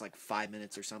just 5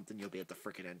 minutes or something, you'll be at the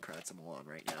freaking end credits of Mulan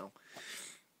right now.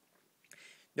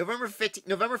 November 15,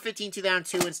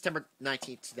 2002, and September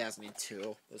 19,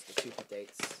 2002. Those are the two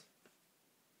dates.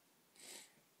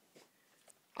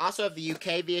 I also have the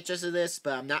UK VHS of this,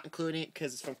 but I'm not including it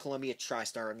because it's from Columbia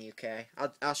TriStar in the UK.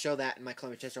 I'll show that in my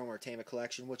Columbia TriStar Entertainment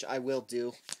collection, which I will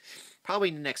do probably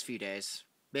in the next few days.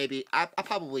 Maybe I'll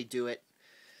probably do it.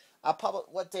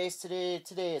 What day is today?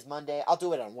 Today is Monday. I'll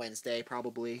do it on Wednesday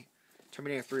probably.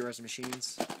 Terminator 3: Rise of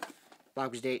Machines.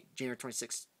 Blockers date January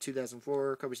 26,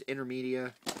 2004. Covers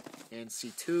Intermedia and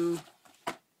C2.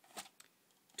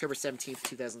 October 17th,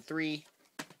 2003.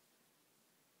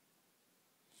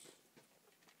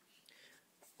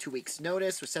 2 weeks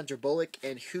notice with Sandra Bullock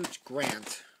and Hugh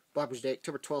Grant. Blockers date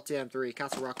October 12th, 2003.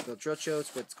 Castle Rock Village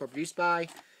Roadshows, with co-produced by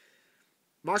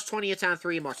March 20th,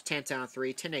 2003, March 10th,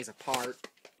 2003, 10 days apart.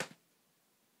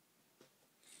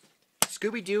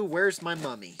 Scooby-Doo, Where's My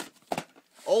Mummy?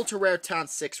 Ultra Rare Town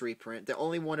 6 reprint. The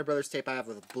only Warner Brothers tape I have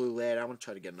with a blue lid. I want to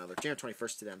try to get another. January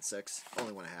 21st, 2006.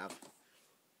 Only one I have.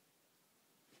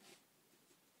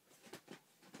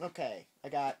 Okay, I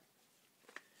got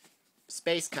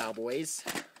Space Cowboys.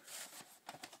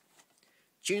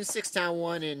 June 6th,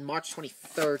 2001, and March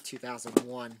 23rd,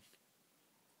 2001.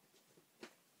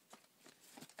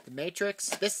 The Matrix.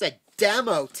 This is a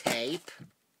demo tape.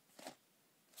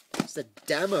 It's a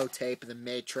demo tape of The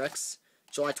Matrix.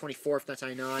 July 24th,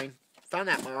 1999. Found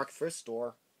that mark thrift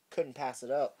store. Couldn't pass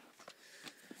it up.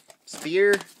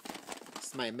 Spear. This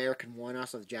is my American one. I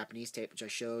also have the Japanese tape, which I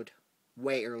showed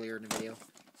way earlier in the video.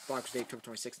 Blockers date October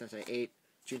 26th, 1998.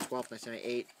 June 12th,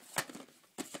 1998.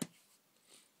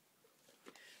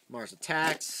 Mars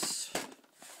Attacks.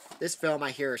 This film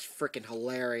I hear is freaking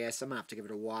hilarious. I'm going to have to give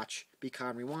it a watch. Be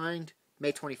Calm Rewind.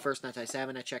 May 21st,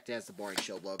 1997. I checked it as the Boring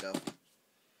Shield logo.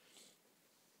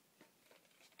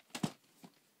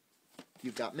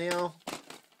 You've Got Mail.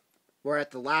 We're at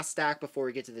the last stack before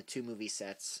we get to the 2 movie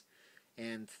sets.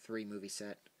 And 3 movie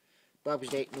set.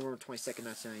 Blockers date November 22nd,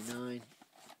 1999.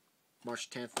 March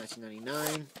 10th,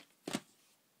 1999.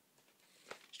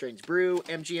 Strange Brew,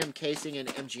 MGM casing, and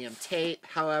MGM tape.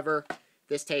 However,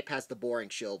 this tape has the Boring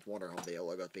Shield Warner Home Video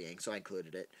logo at the beginning, so I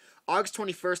included it. August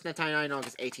 21st, 1999,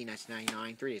 August 18th,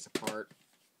 1999, 3 days apart.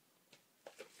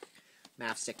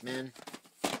 Matchstick Men.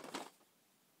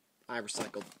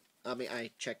 I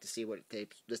checked to see what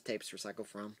this tape's recycled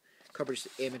from. Covers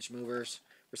Image Movers.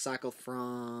 Recycled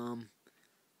from...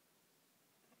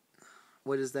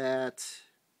 What is that?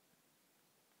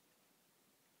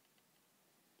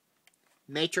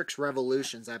 Matrix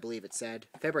Revolutions, I believe it said.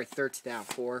 February 3rd,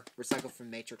 2004. Recycled from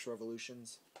Matrix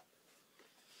Revolutions.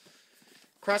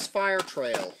 Crossfire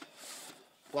Trail.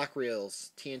 Black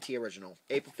Reels. TNT Original.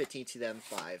 April 15,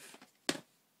 2005.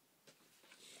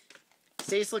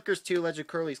 City Slickers 2, Legend of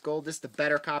Curly's Gold. This is the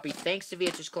better copy. Thanks to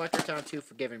VHS Collector Town 2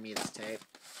 for giving me this tape.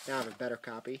 Now I have a better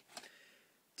copy.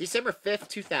 December 5th,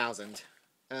 2000.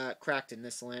 Cracked in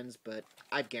this lens, but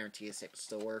I guarantee this tape will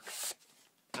still work.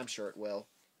 I'm sure it will.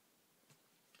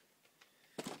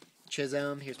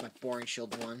 Chisholm. Here's my Boring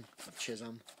Shield one of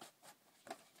Chisholm.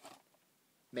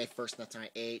 May 1st,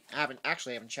 1998. I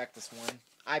haven't checked this one.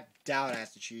 I doubt it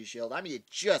has the Cheese Shield. I mean, it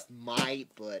just might,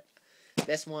 but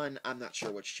this one, I'm not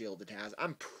sure which shield it has.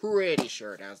 I'm pretty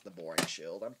sure it has the Boring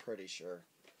Shield. I'm pretty sure.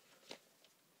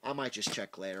 I might just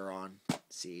check later on.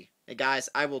 See. Hey guys,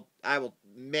 I will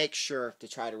make sure to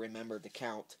try to remember to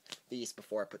count these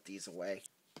before I put these away.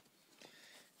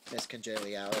 Miss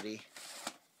Congeniality.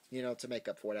 You know, to make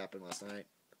up for what happened last night.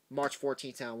 March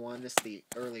 14th, 2001.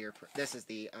 This is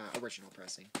the original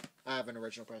pressing. I have an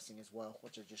original pressing as well,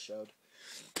 which I just showed.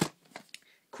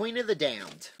 Queen of the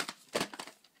Damned.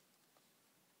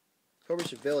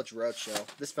 Cobras Village Roadshow.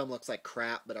 This film looks like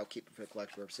crap, but I'll keep it for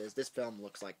collector purposes. This film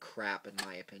looks like crap, in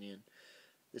my opinion.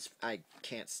 I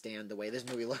can't stand the way this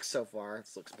movie looks so far.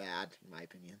 This looks bad, in my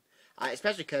opinion.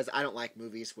 Especially because I don't like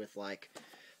movies with, like,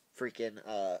 freaking,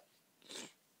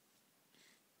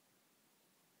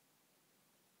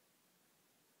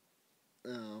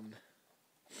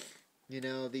 you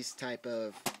know, these type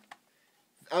of...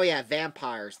 Oh, yeah,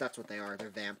 vampires. That's what they are. They're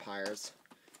vampires.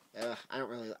 I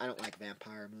don't like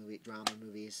drama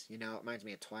movies. You know, it reminds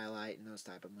me of Twilight and those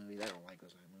type of movies. I don't like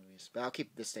those type of movies. But I'll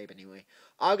keep this tape anyway.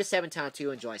 August 7th, Town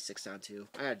 2, and July 6th, Town 2.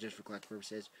 I got it just for collector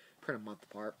purposes. Print a month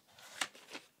apart.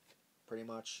 Pretty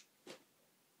much.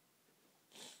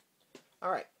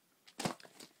 Alright.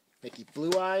 Mickey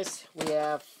Blue Eyes. We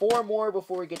have 4 more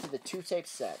before we get to the 2 tape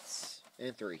sets.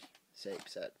 And 3 tape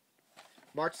set.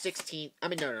 March 16th. I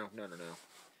mean, no.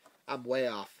 I'm way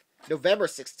off. November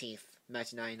 16th,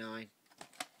 1999.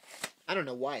 I don't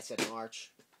know why I said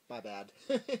March. My bad.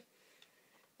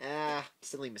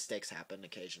 Silly mistakes happen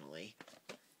occasionally.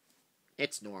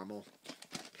 It's normal.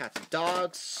 Cats and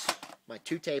Dogs. My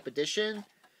 2-tape edition.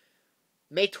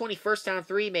 May 21st, Down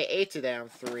 3. May 8th, Down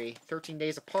 3. 13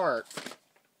 days apart.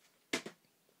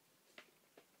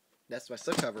 That's my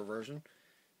slipcover version.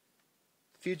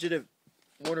 Fugitive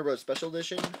Warner Bros. Special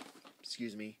Edition.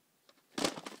 Excuse me.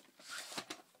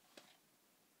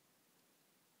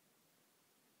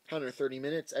 $130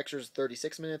 minutes. Extras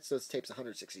 36 minutes. So this tape's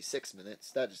 166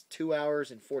 minutes. That is 2 hours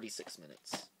and 46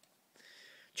 minutes.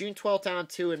 June 12th, Town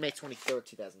 2, and May 23rd,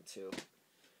 2002.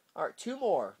 Alright, 2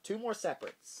 more. 2 more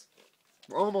separates.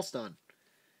 We're almost done.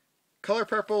 Color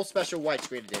Purple Special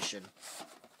Widescreen Edition.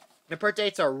 The print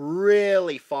dates are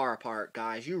really far apart,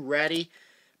 guys. You ready?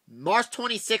 March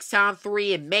 26th, Town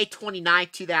 3, and May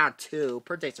 29th, 2002.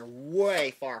 Print dates are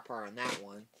way far apart on that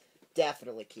one.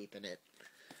 Definitely keeping it.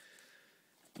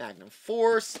 Magnum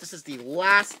Force. This is the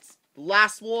last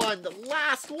one. The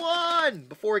last one!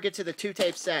 Before we get to the 2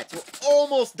 tape sets. We're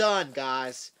almost done,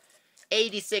 guys.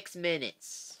 86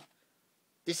 minutes.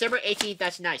 December 18th,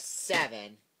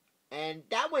 1997. And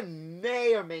that one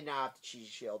may or may not have the cheese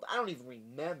shield. I don't even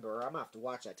remember. I'm going to have to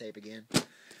watch that tape again.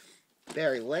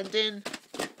 Barry Lyndon.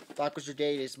 Blockbuster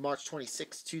date is March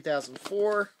 26,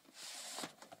 2004.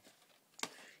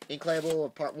 Ink label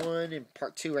of Part 1 and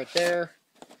Part 2 right there.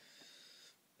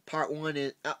 Part 1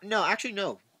 is... no, actually,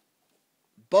 no.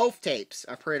 Both tapes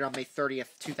are printed on May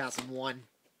 30th, 2001.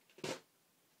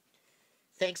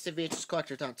 Thanks to VHS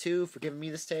Collector Town 2 for giving me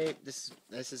this tape. This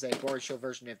is a boring show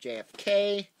version of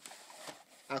JFK.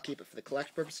 I'll keep it for the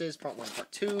collection purposes. Part 1,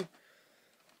 Part 2.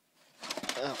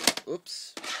 Oh,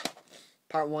 oops.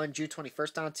 Part 1, June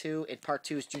 21st, Town 2. And Part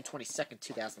 2 is June 22nd,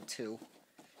 2002.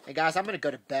 And guys, I'm going to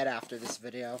go to bed after this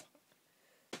video.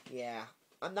 Yeah.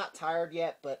 I'm not tired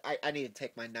yet, but I need to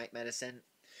take my night medicine.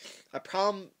 A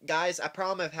problem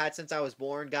I've had since I was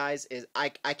born, guys, is I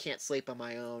can't sleep on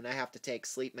my own. I have to take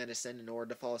sleep medicine in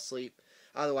order to fall asleep.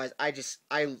 Otherwise,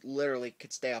 I literally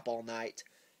could stay up all night.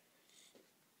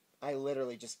 I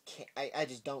literally just can't. I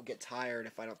just don't get tired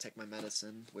if I don't take my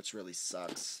medicine, which really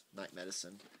sucks. Night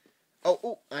medicine.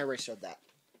 Oh, I already showed that.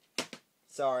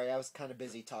 Sorry, I was kind of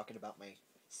busy talking about my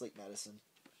sleep medicine.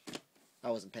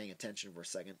 I wasn't paying attention for a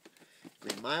second.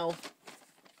 Green Mile.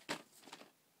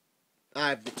 I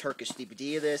have the Turkish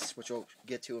DVD of this, which we'll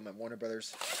get to in my Warner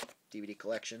Brothers DVD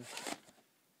collection.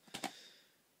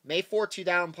 May 4,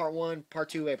 2000, Part 1. Part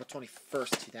 2, April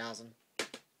 21st, 2000.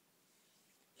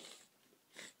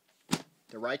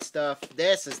 The Right Stuff.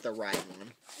 This is the right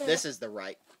one. This is the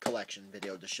right collection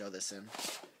video to show this in.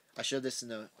 I showed this in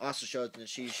the... also showed it in the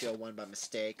Cheese Show one by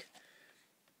mistake.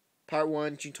 Part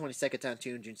 1, June 22nd, Town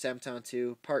 2, and June 7th, Town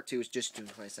 2. Part 2 is just June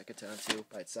 22nd, Town 2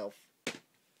 by itself.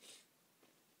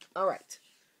 Alright.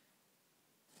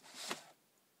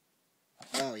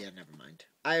 Oh, yeah, never mind.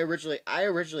 I originally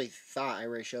thought I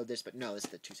already showed this, but no, it's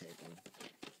the 2 tape one.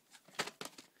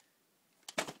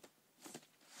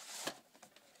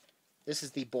 This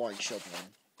is the Boring Shield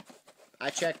one. I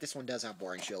checked, this one does have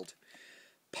Boring Shield.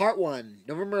 Part 1,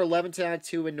 November 11th, Town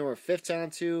 2, and November 5th, Town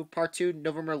 2. Part 2,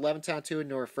 November 11th, Town 2, and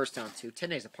November 1st, Town 2. 10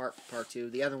 days apart for Part 2.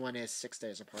 The other one is 6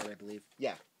 days apart, I believe.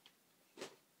 Yeah.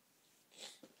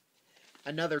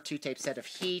 Another 2-tape set of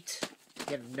Heat.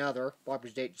 Again, another.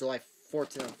 Barbara's date, July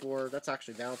 4th, 2004. That's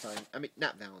actually Valentine's. I mean,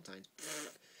 not Valentine's.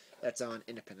 That's on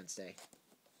Independence Day.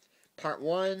 Part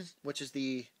 1, which is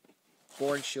the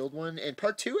Boring Shield one. And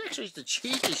Part 2 actually is the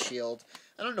Cheesy Shield.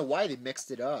 I don't know why they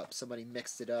mixed it up. Somebody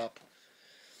mixed it up.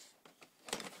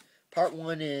 Part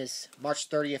 1 is March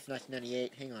 30th,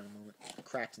 1998. Hang on a moment.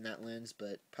 Cracked in that lens,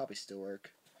 but probably still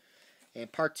work.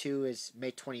 And Part 2 is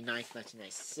May 29th,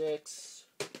 1996.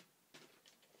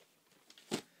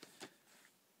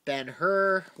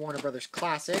 Ben-Hur, Warner Brothers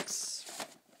Classics.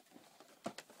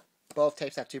 Both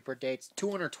tapes have 2 print dates.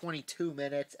 222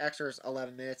 minutes. Extras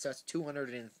 11 minutes. So that's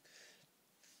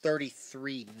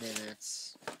 233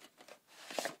 minutes.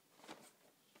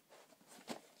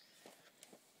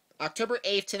 October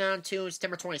 8th to on 2 and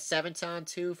September 27th on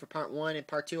 2 for part 1 and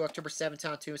part 2. October 7th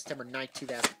on 2 and September 9th,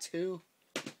 2002.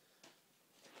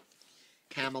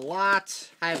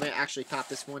 Camelot. I haven't actually popped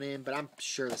this one in, but I'm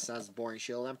sure this has Boring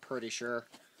Shield. I'm pretty sure.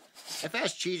 If it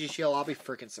has Cheesy Shield, I'll be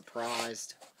freaking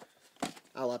surprised.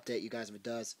 I'll update you guys if it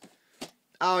does.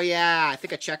 Oh, yeah, I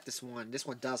think I checked this one. This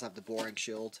one does have the Boring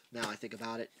Shield, now I think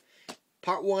about it.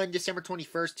 Part 1, December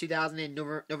 21st, 2000 and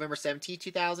November 17th,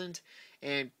 2000.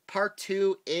 And Part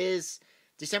 2 is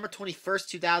December 21st,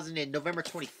 2000 and November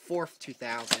 24th,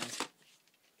 2000.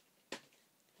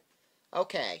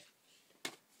 Okay.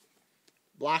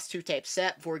 Last 2 tape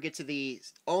set before we get to the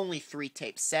only 3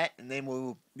 tape set. And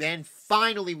then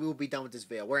finally we will be done with this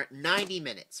video. We're at 90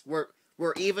 minutes. We're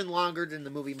even longer than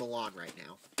the movie Milan right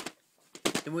now.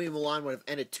 The movie Milan would have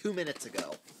ended 2 minutes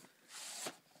ago.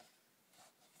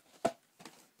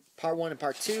 Part 1 and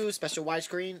Part 2, special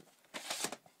widescreen.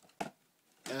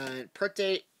 Print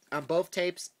date on both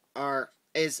tapes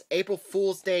is April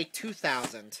Fool's Day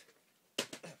 2000.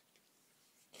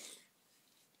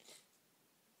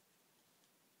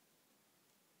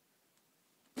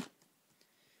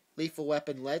 Lethal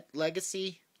Weapon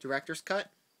Legacy Director's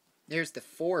Cut. There's the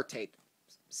 4 tape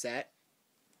set.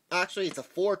 Actually, it's a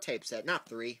 4 tape set, not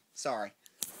 3. Sorry.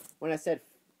 When I said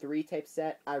 3 tape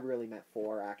set, I really meant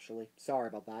 4, actually. Sorry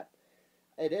about that.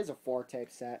 It is a 4 tape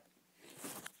set.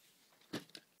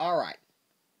 Alright.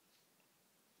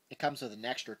 It comes with an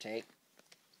extra tape.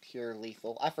 Pure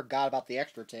Lethal. I forgot about the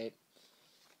extra tape.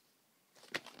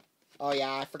 Oh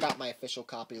yeah, I forgot my official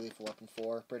copy of Lethal Weapon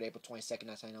 4. Pretty April 22nd,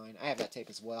 1999. I have that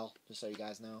tape as well, just so you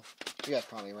guys know. You guys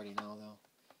probably already know, though.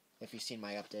 If you've seen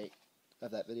my update of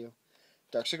that video.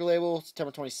 Dark Secret Label,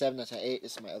 September 27, 1998.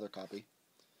 This is my other copy.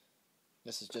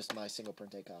 This is just my single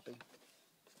print date copy.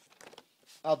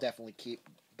 I'll definitely keep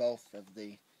both of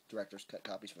the director's cut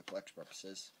copies for collection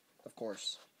purposes. Of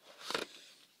course.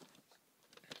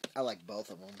 I like both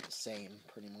of them the same,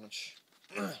 pretty much.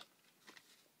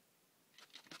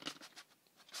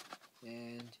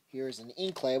 And here's an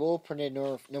ink label, printed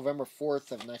November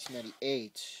 4th of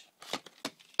 1998.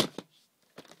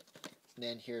 And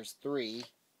then here's 3.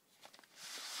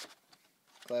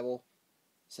 Label,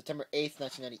 September 8th,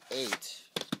 1998.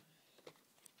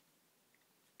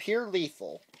 Pure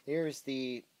Lethal. Here's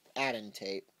the add-in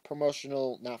tape.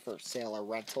 Promotional, not for sale or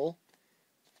rental.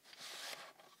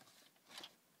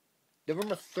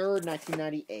 November 3rd,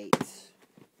 1998.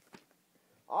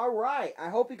 Alright, I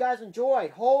hope you guys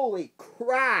enjoyed. Holy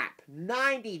crap!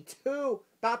 92,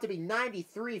 about to be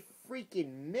 93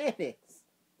 freaking minutes.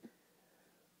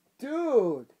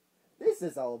 Dude, this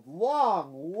is a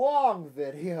long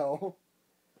video.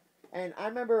 And I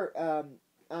remember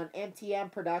on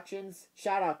MTM Productions,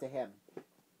 shout out to him.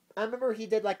 I remember he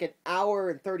did like an hour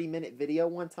and 30-minute video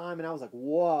one time, and I was like,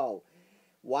 whoa.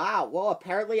 Wow, well,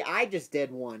 apparently I just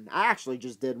did one. I actually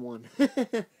just did one.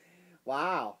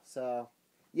 Wow, so,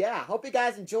 yeah, hope you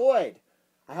guys enjoyed.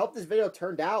 I hope this video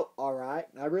turned out alright.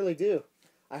 I really do.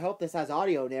 I hope this has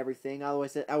audio and everything,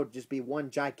 otherwise that would just be one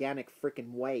gigantic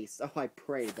freaking waste. Oh, I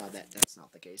pray to God that that's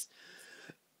not the case.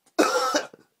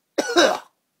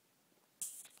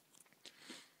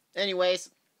 Anyways,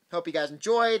 hope you guys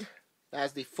enjoyed.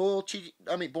 That's the full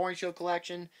Boring Shield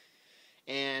collection.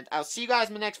 And I'll see you guys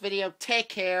in the next video. Take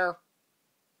care.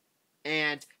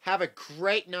 And have a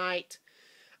great night.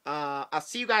 I'll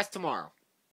see you guys tomorrow.